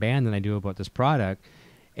Canadian band, than I do about this product.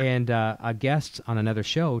 And a guest on another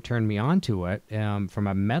show turned me on to it from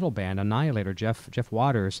a metal band, Annihilator, Jeff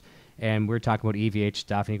Waters. And we were talking about EVH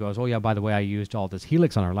stuff. And he goes, oh, yeah, by the way, I used all this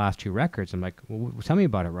Helix on our last 2 records. I'm like, well, tell me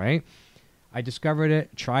about it, right? I discovered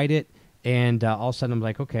it, tried it, and all of a sudden I'm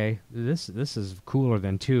like, okay, this is cooler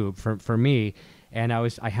than Tube for me. And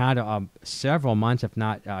I had several months, if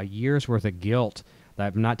not years worth of guilt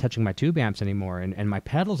that I'm not touching my tube amps anymore and my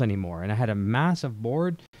pedals anymore. And I had a massive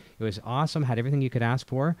board. It was awesome, had everything you could ask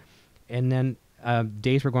for. And then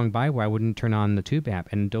days were going by where I wouldn't turn on the tube amp,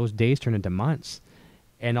 and those days turned into months.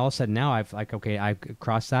 And all of a sudden now I've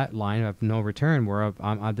crossed that line of no return where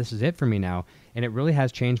this is it for me now. And it really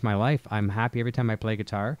has changed my life. I'm happy every time I play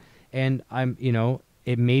guitar, and I'm, you know,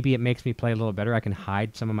 it makes me play a little better. I can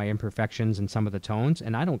hide some of my imperfections and some of the tones,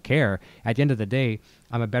 and I don't care. At the end of the day,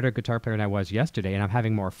 I'm a better guitar player than I was yesterday, and I'm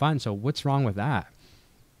having more fun. So what's wrong with that?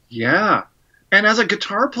 Yeah. And as a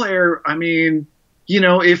guitar player, I mean, you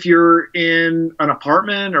know, if you're in an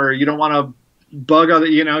apartment or you don't want to bug other,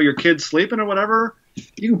 you know, your kids sleeping or whatever,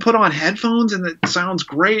 you can put on headphones and it sounds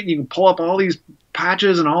great. You can pull up all these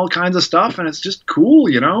patches and all kinds of stuff, and it's just cool,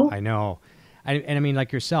 you know? I know. And I mean,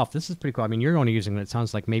 like yourself, this is pretty cool. I mean, you're only using, it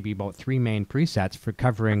sounds like maybe about 3 main presets for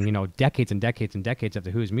covering, you know, decades and decades and decades of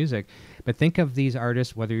the Who's music. But think of these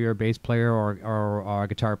artists, whether you're a bass player or a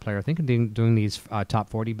guitar player, think of doing these top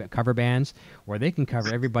 40 cover bands where they can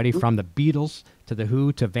cover everybody from the Beatles to the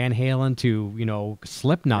Who to Van Halen to, you know,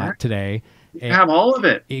 Slipknot today. You have all of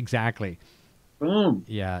it. Exactly. Boom.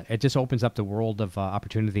 Yeah, it just opens up the world of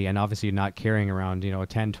opportunity. And obviously you're not carrying around, you know,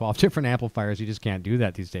 10, 12 different amplifiers. You just can't do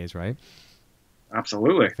that these days, right?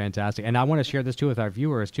 Absolutely. Fantastic. And I want to share this too with our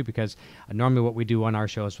viewers too, because normally what we do on our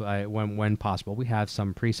shows, when possible, we have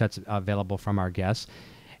some presets available from our guests.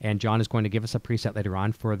 And Jon is going to give us a preset later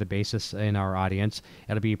on for the bassists in our audience.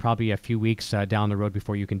 It'll be probably a few weeks down the road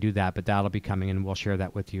before you can do that, but that'll be coming, and we'll share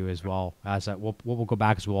that with you as well. As we'll go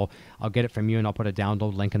back as well. I'll get it from you, and I'll put a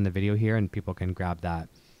download link in the video here, and people can grab that.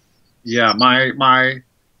 Yeah, my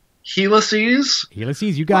Helices.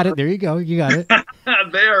 Helices, you got it. There you go. You got it.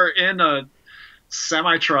 They are in a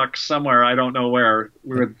semi-truck somewhere, I don't know where,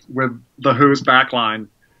 with the Who's backline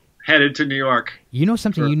headed to New York. You know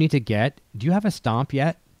something you need to get? Do you have a stomp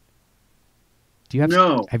yet? Do you have?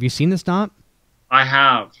 No. Have you seen the stomp? I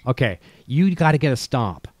have. Okay, you got to get a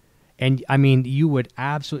stomp. And I mean, you would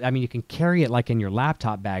absolutely, I mean, you can carry it like in your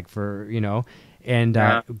laptop bag for, you know, and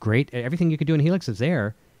great. Everything you could do in Helix is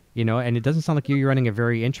there, you know, and it doesn't sound like you're running a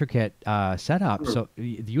very intricate setup. True. So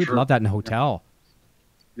you would love that in a hotel.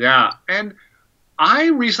 Yeah. And I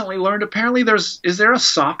recently learned apparently is there a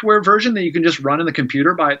software version that you can just run in the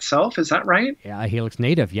computer by itself? Is that right? Yeah, Helix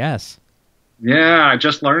Native, yes. Yeah, I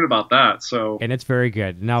just learned about that. So, and it's very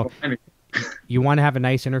good. Now, you want to have a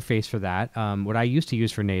nice interface for that. What I used to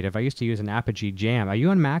use for Native, I used to use an Apogee Jam. Are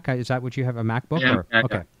you on Mac? Is that what you have, a MacBook? Yeah, or?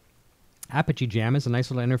 Okay. Apogee Jam is a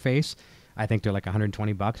nice little interface. I think they're like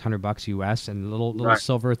 $120, $100 US, and a little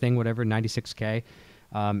silver thing, whatever, 96K.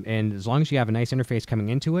 And as long as you have a nice interface coming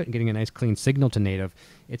into it and getting a nice clean signal to Native,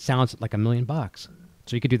 it sounds like $1 million.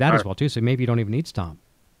 So you could do that as well too. So maybe you don't even need Stomp.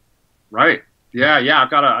 Right. Yeah.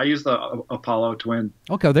 I use the Apollo Twin.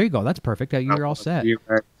 Okay, there you go. That's perfect. You're all set.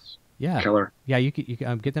 Yeah. Killer. Yeah, you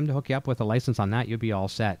could get them to hook you up with a license on that. You'll be all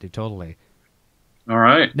set. Totally. All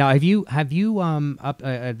right. Now, have you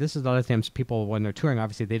this is the other thing, people when they're touring,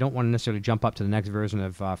 obviously they don't want to necessarily jump up to the next version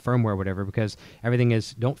of firmware or whatever, because everything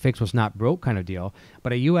is don't fix what's not broke kind of deal.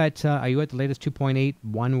 But are you at the latest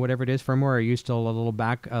 2.81 whatever it is firmware? Or are you still a little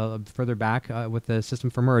back further back with the system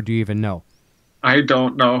firmware, or do you even know? I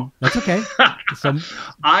don't know. That's okay. So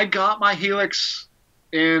I got my Helix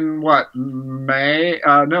in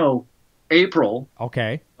April.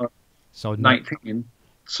 Okay. So 19.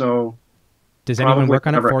 So. Does anyone work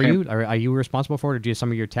on it for you? Are you responsible for it, or do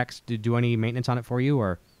some of your techs do any maintenance on it for you?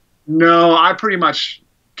 Or no, I pretty much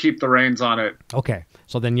keep the reins on it. Okay,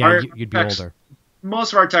 so then yeah, you'd be older.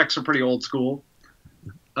 Most of our techs are pretty old school.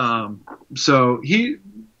 So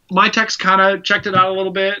my tech's kind of checked it out a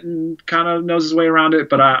little bit and kind of knows his way around it,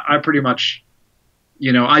 but I pretty much,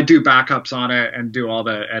 you know, I do backups on it and do all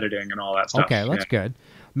the editing and all that stuff. Okay, that's good.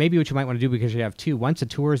 Maybe what you might want to do, because you have once the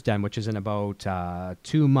tour is done, which is in about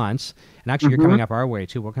 2 months, and actually you're coming up our way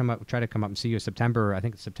too. We'll try to come up and see you September. I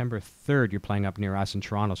think it's September 3rd. You're playing up near us in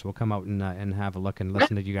Toronto, so we'll come out and have a look and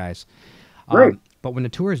listen to you guys. Right. But when the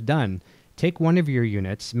tour is done, take one of your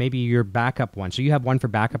units, maybe your backup one. So you have one for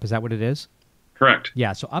backup. Is that what it is? Correct.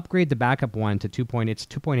 Yeah. So upgrade the backup one to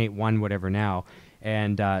 2.81 whatever now,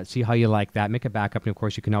 and see how you like that. Make a backup, and of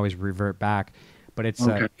course you can always revert back. but it's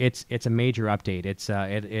Okay. it's a major update. It's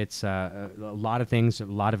a lot of things, a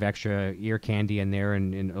lot of extra ear candy in there,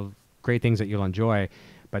 and great things that you'll enjoy.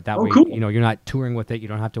 But that way, cool. you're not touring with it. You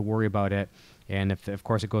don't have to worry about it. And if of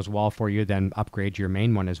course it goes well for you, then upgrade your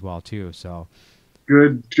main one as well too. So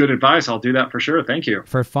Good advice. I'll do that for sure. Thank you.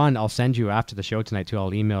 for fun, I'll send you after the show tonight too.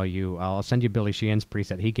 I'll email you. I'll send you Billy Sheehan's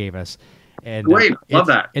preset he gave us. And Great. Love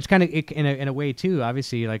that. It's kind of in a way too.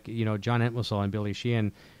 Obviously, like John Entwistle and Billy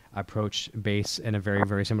Sheehan approach bass in a very,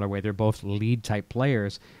 very similar way. They're both lead type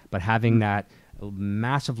players, but having that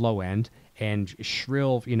massive low end and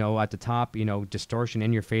shrill, at the top, distortion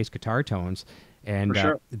in your face guitar tones. And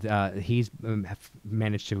For sure. he's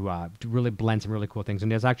managed to really blend some really cool things.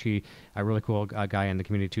 And there's actually a really cool guy in the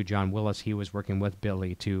community too, John Willis. He was working with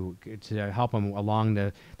Billy to help him along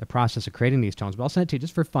the process of creating these tones. But I'll send it to you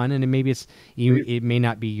just for fun. And maybe it may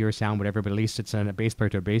not be your sound, whatever, but at least it's a bass player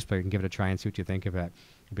to a bass player. You can give it a try and see what you think of it.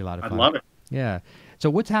 It'd be a lot of fun. I love it. Yeah. So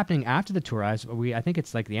what's happening after the tour? I think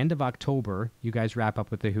it's like the end of October. You guys wrap up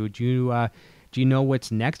with the Who. Do you know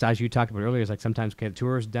what's next? As you talked about earlier, it's like sometimes the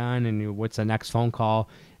tour's done, and what's the next phone call?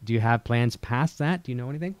 Do you have plans past that? Do you know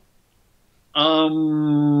anything?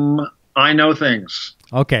 I know things.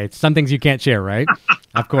 Okay, some things you can't share, right?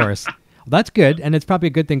 Of course. Well, that's good, and it's probably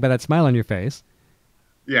a good thing by that smile on your face.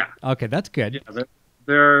 Yeah. Okay, that's good. Yeah,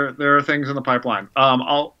 there are things in the pipeline.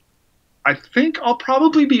 I think I'll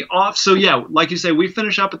probably be off. So yeah, like you say, we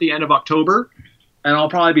finish up at the end of October, and I'll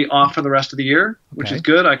probably be off for the rest of the year, which Okay. is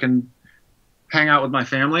good. I can hang out with my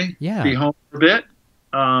family, Yeah. be home for a bit,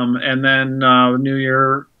 and then New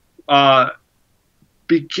Year,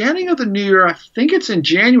 beginning of the New Year, I think it's in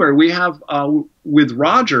January. We have with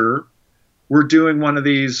Roger, we're doing one of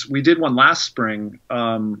these. We did one last spring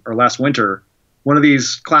or last winter, one of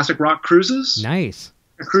these classic rock cruises. Nice.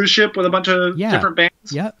 A cruise ship with a bunch of different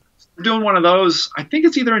bands. Yep. We're doing one of those. I think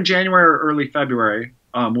it's either in January or early February.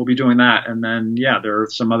 We'll be doing that, and then there are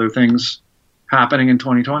some other things happening in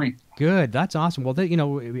 2020. Good. That's awesome. Well,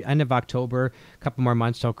 end of October, a couple more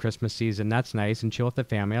months till Christmas season. That's nice. And chill with the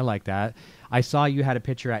family. I like that. I saw you had a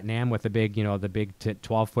picture at NAMM with the big,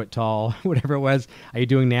 12-foot tall, whatever it was. Are you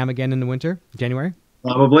doing NAMM again in the winter, January?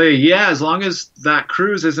 Probably, yeah, as long as that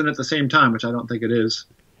cruise isn't at the same time, which I don't think it is.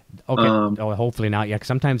 Okay. Hopefully not. Yeah, 'cause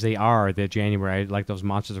sometimes they are the January, like those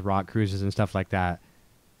Monsters of Rock cruises and stuff like that.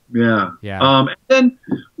 Yeah. Yeah. And then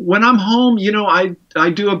when I'm home, I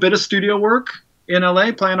do a bit of studio work in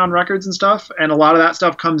LA, playing on records and stuff, and a lot of that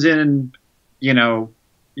stuff comes in, you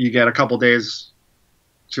get a couple days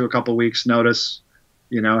to a couple weeks notice,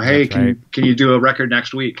 hey, can you do a record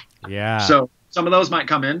next week? Yeah. So some of those might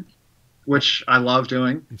come in, which I love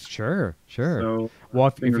doing. Sure. So, well,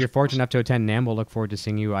 if you're fortunate enough to attend NAMM, we'll look forward to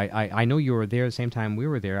seeing you. I know you were there the same time we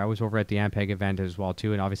were there. I was over at the Ampeg event as well,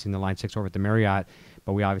 too, and obviously in the Line 6 over at the Marriott,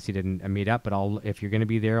 but we obviously didn't meet up. But if you're going to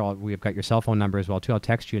be there, we've got your cell phone number as well, too. I'll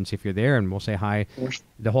text you and see if you're there, and we'll say hi.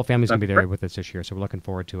 The whole family's going to be there with us this year, so we're looking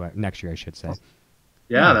forward to it. Next year, I should say.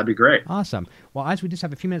 Yeah, that'd be great. Awesome. Well, as we just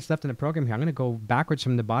have a few minutes left in the program here, I'm going to go backwards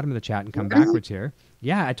from the bottom of the chat and come backwards here.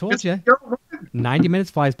 Yeah, I told you. 90 minutes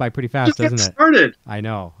flies by pretty fast, doesn't it? Started. I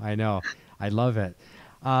know. I love it.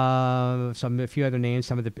 A few other names.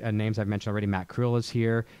 Some of the names I've mentioned already. Matt Krill is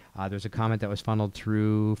here. There's a comment that was funneled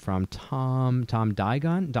through from Tom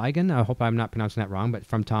Dygan. I hope I'm not pronouncing that wrong, but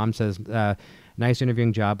from Tom says, nice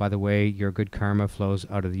interviewing job, by the way. Your good karma flows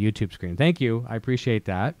out of the YouTube screen. Thank you. I appreciate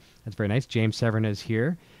that. That's very nice. James Severn is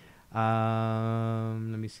here.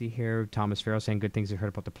 Let me see here. Thomas Farrell saying good things he heard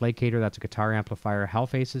about the Placator. That's a guitar amplifier.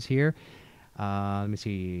 Hellface is here. Let me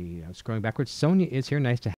see. I'm scrolling backwards. Sonia is here.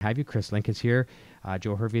 Nice to have you. Chris Link is here.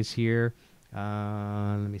 Joe Hervey is here.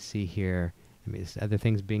 Let me see here. Other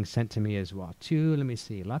things being sent to me as well, too. Let me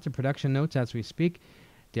see. Lots of production notes as we speak.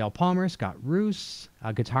 Dale Palmer, Scott Roos.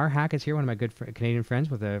 Guitar Hack is here, one of my good Canadian friends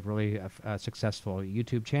with a really successful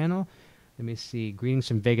YouTube channel. Let me see. Greetings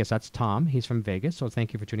from Vegas. That's Tom. He's from Vegas, so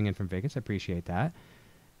thank you for tuning in from Vegas. I appreciate that.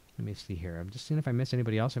 Let me see here. I'm just seeing if I missed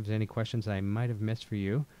anybody else, if there's any questions that I might have missed for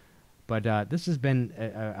you. But this has been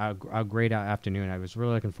a great afternoon. I was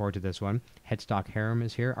really looking forward to this one. Headstock Harem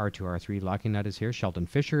is here. R2R3 Locking Nut is here. Sheldon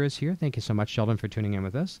Fisher is here. Thank you so much, Sheldon, for tuning in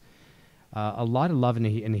with us. A lot of love in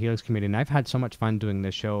the Helix community, and I've had so much fun doing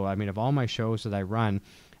this show. I mean, of all my shows that I run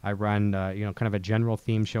kind of a general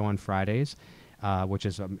theme show on Fridays, which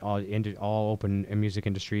is all open music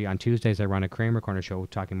industry. On Tuesdays, I run a Kramer Corner show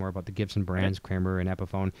talking more about the Gibson brands, Kramer and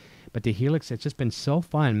Epiphone. But the Helix, it's just been so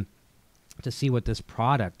fun to see what this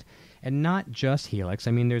product, and not just Helix.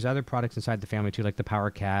 I mean, there's other products inside the family too, like the Power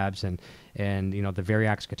Cabs and the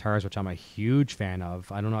Variax guitars, which I'm a huge fan of.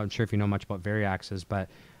 I don't know. I'm sure if you know much about Variaxes, but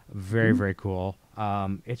very, very cool.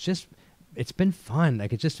 It's just it's been fun.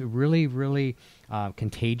 Like it's just really, really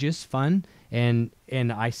contagious fun, and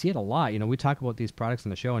I see it a lot. You know, we talk about these products on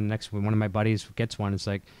the show, and next when one of my buddies gets one, it's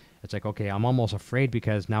like okay, I'm almost afraid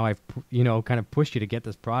because now I've kind of pushed you to get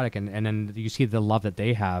this product, and then you see the love that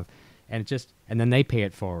they have, and then they pay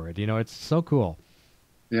it forward. You know, it's so cool.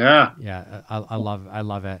 Yeah. Yeah, I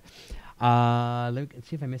love it. Let me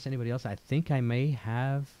see if I miss anybody else. I think I may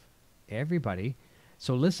have everybody.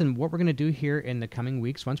 So listen, what we're going to do here in the coming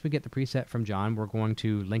weeks, once we get the preset from Jon, we're going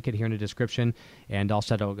to link it here in the description, and I'll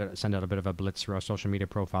send out a bit of a blitz through our social media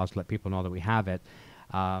profiles to let people know that we have it.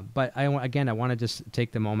 But I want to just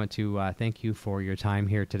take the moment to thank you for your time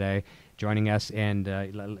here today, joining us, and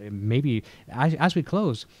maybe as we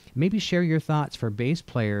close, maybe share your thoughts for bass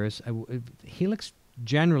players. Helix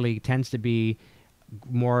generally tends to be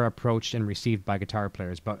more approached and received by guitar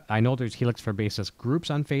players, but I know there's Helix for Bassists groups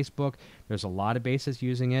on Facebook. There's a lot of bassists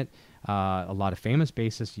using it, a lot of famous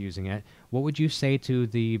bassists using it. What would you say to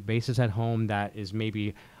the bassist at home that is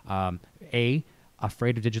maybe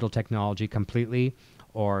afraid of digital technology completely,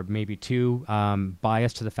 or maybe two,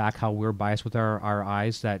 biased to the fact how we're biased with our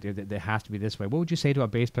eyes that it has to be this way? What would you say to a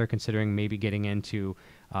bass player considering maybe getting into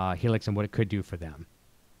Helix and what it could do for them?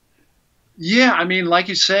 Yeah, I mean, like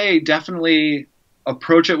you say, definitely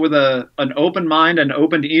approach it with an open mind and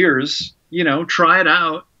open ears. You know, try it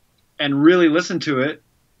out and really listen to it.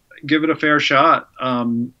 Give it a fair shot.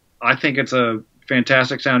 I think it's a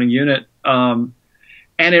fantastic sounding unit. And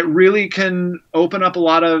it really can open up a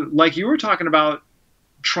lot of, like you were talking about,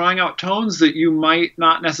 trying out tones that you might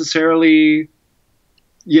not necessarily,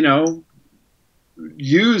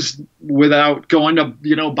 use without going to,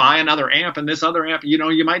 buy another amp and this other amp.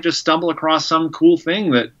 You might just stumble across some cool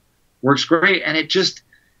thing that works great, and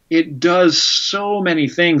it does so many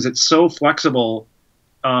things. It's so flexible.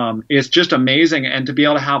 It's just amazing, and to be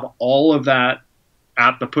able to have all of that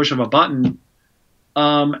at the push of a button.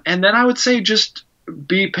 And then I would say just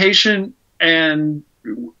be patient with,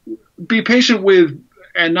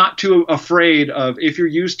 and not too afraid of, if you're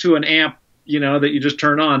used to an amp, that you just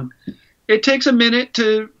turn on. It takes a minute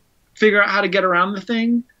to figure out how to get around the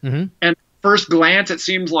thing. Mm-hmm. And first glance, it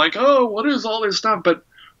seems like, oh, what is all this stuff? But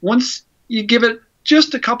once you give it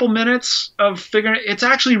just a couple minutes of figuring, it's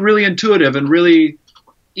actually really intuitive and really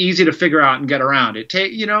easy to figure out and get around. It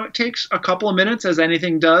takes a couple of minutes, as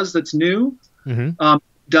anything does that's new. Mm-hmm.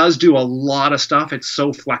 Does do a lot of stuff. It's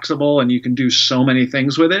so flexible, and you can do so many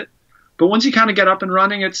things with it. But once you kind of get up and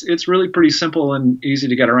running, it's really pretty simple and easy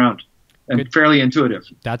to get around. And fairly intuitive.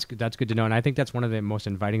 That's good to know, and I think that's one of the most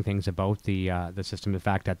inviting things about the system, the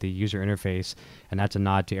fact that the user interface, and that's a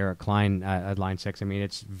nod to Eric Klein at Line 6. I mean,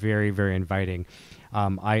 it's very, very inviting.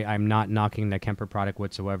 I'm not knocking the Kemper product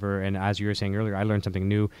whatsoever, and as you were saying earlier, I learned something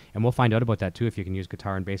new, and we'll find out about that too if you can use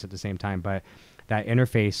guitar and bass at the same time. But that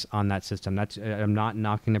interface on that system, I'm not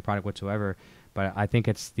knocking the product whatsoever, but I think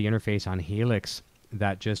it's the interface on Helix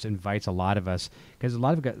that just invites a lot of us, because a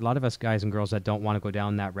lot of us guys and girls that don't want to go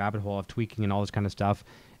down that rabbit hole of tweaking and all this kind of stuff,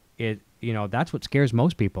 that's what scares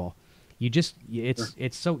most people. It's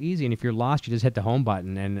so easy, and if you're lost, you just hit the home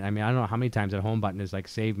button. And I mean, I don't know how many times that home button is like,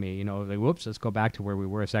 save me, like, whoops, let's go back to where we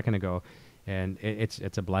were a second ago. And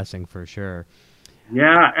it's a blessing for sure.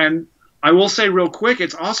 Yeah, and I will say real quick,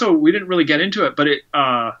 it's also, we didn't really get into it, but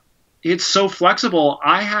it's so flexible.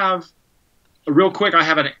 I have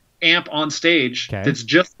an amp on stage that's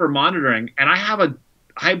just for monitoring, and I have a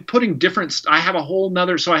whole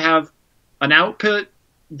nother, so I have an output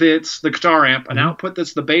that's the guitar amp, an output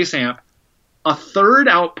that's the bass amp, a third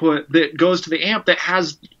output that goes to the amp that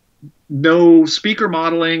has no speaker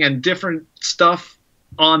modeling and different stuff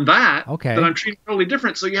on that that I'm treating totally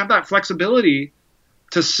different. So you have that flexibility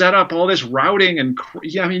to set up all this routing, and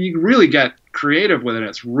I mean, you can really get creative with it.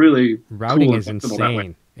 It's really routing cool is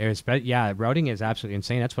insane. Routing is absolutely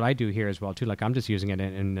insane. That's what I do here as well too. Like, I'm just using it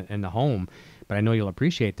in the home, but I know you'll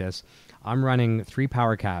appreciate this. I'm running 3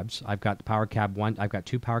 power cabs. I've got the power cab one. I've got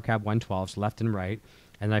 2 power cab 112s left and right,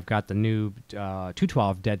 and I've got the new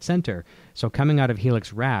 212 dead center. So coming out of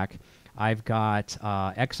Helix rack, I've got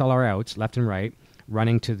XLR outs left and right,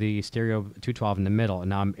 running to the stereo 212 in the middle,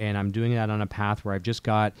 and I'm doing that on a path where I've just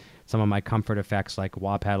got some of my comfort effects like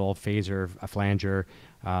wah pedal, phaser, a flanger,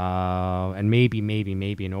 and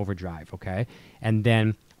maybe an overdrive, okay? And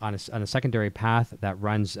then on a secondary path that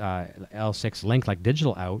runs L6 link, like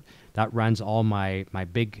digital out, that runs all my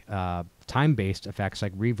big time-based effects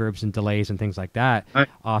like reverbs and delays and things like that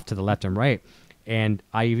off to the left and right. And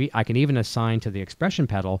I can even assign to the expression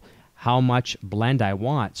pedal how much blend I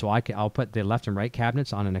want. So I'll put the left and right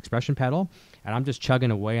cabinets on an expression pedal, and I'm just chugging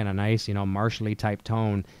away on a nice, Marshall-y type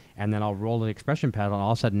tone. and then I'll roll the expression pedal, and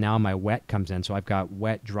all of a sudden now my wet comes in. So I've got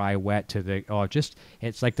wet, dry, wet to the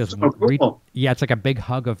it's like this. Cool. Yeah, it's like a big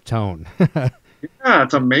hug of tone. Yeah,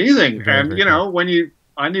 it's amazing. Very, and very you know,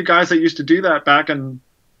 I knew guys that used to do that back in,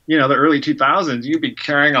 you know, the early 2000s. You'd be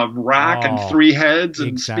carrying a rack and 3 heads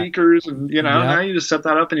and speakers, and you know, now you just set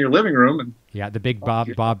that up in your living room. And yeah, the big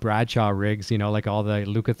Bob Bradshaw rigs, you know, like all the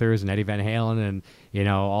Lucathers and Eddie Van Halen, and you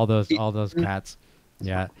know, all those cats.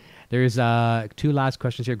 Yeah. There's 2 last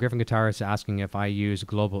questions here. Griffin Guitar is asking if I use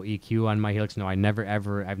global EQ on my Helix. No, I've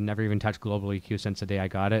never even touched global EQ since the day I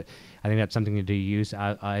got it. I think that's something to use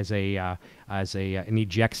as an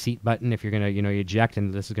eject seat button. If you're gonna, you eject,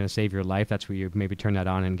 and this is gonna save your life, that's where you maybe turn that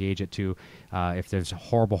on and engage it to. If there's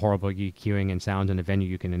horrible EQing and sounds in a venue,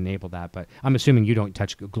 you can enable that. But I'm assuming you don't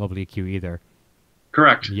touch global EQ either.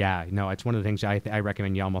 Correct. Yeah, no, it's one of the things I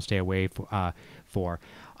recommend you almost stay away for.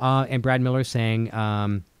 And Brad Miller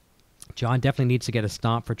saying. John definitely needs to get a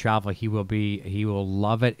stomp for travel. He will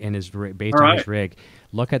love it in his based on his rig.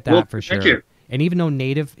 Look at that for sure. Thank you. And even though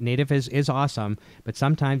native is awesome, but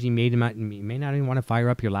sometimes you may not even want to fire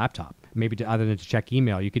up your laptop. Maybe other than to check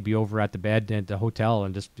email, you could be over at the bed at the hotel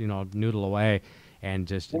and just noodle away and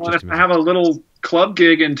just. Well, if I have a little club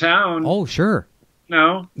gig in town. Oh sure.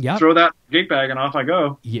 No. Yeah. Throw that gig bag and off I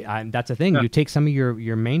go. Yeah, and that's the thing. Yeah. You take some of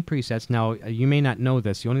your main presets. Now you may not know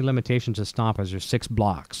this. The only limitations to Stomp is there's 6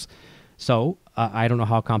 blocks. So I don't know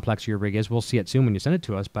how complex your rig is. We'll see it soon when you send it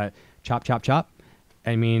to us. But chop, chop, chop.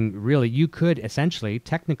 I mean, really, you could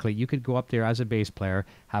technically, you could go up there as a bass player,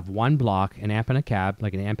 have 1 block, an amp and a cab,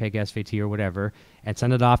 like an Ampeg SVT or whatever, and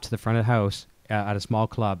send it off to the front of the house at a small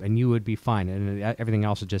club, and you would be fine. And everything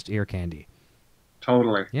else is just ear candy.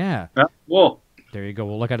 Totally. Yeah. Cool. There you go.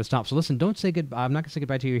 We'll look at a Stomp. So listen, don't say goodbye. I'm not going to say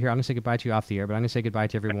goodbye to you here. I'm going to say goodbye to you off the air, but I'm going to say goodbye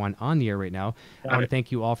to everyone on the air right now. I want to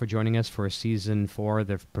thank you all for joining us for Season 4,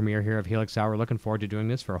 the premiere here of Helix Hour. Looking forward to doing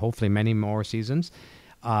this for hopefully many more seasons.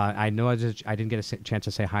 I know I didn't get a chance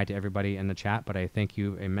to say hi to everybody in the chat, but I thank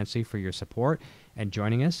you immensely for your support and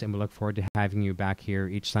joining us, and we look forward to having you back here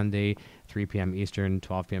each Sunday, 3 p.m. Eastern,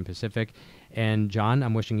 12 p.m. Pacific. And John,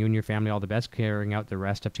 I'm wishing you and your family all the best carrying out the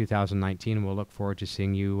rest of 2019, and we'll look forward to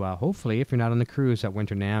seeing you, hopefully, if you're not on the cruise, at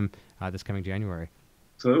Winter NAMM this coming January.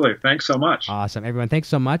 Absolutely. Thanks so much. Awesome. Everyone, thanks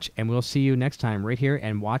so much, and we'll see you next time right here,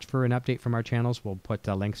 and watch for an update from our channels. We'll put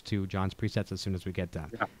links to John's presets as soon as we get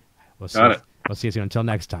done. Yeah. We'll see you soon. Until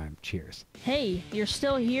next time. Cheers. Hey, you're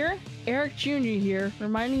still here? Eric Jr. here,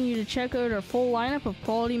 reminding you to check out our full lineup of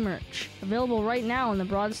quality merch. Available right now in the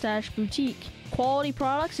Broadstash Boutique. Quality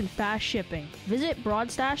products and fast shipping. Visit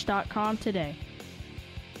broadstash.com today.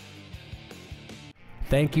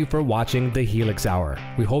 Thank you for watching the Helix Hour.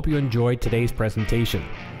 We hope you enjoyed today's presentation.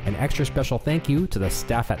 An extra special thank you to the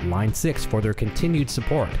staff at Line 6 for their continued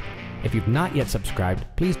support. If you've not yet subscribed,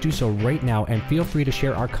 please do so right now, and feel free to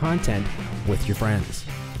share our content with your friends.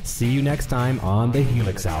 See you next time on the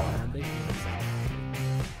Helix Hour.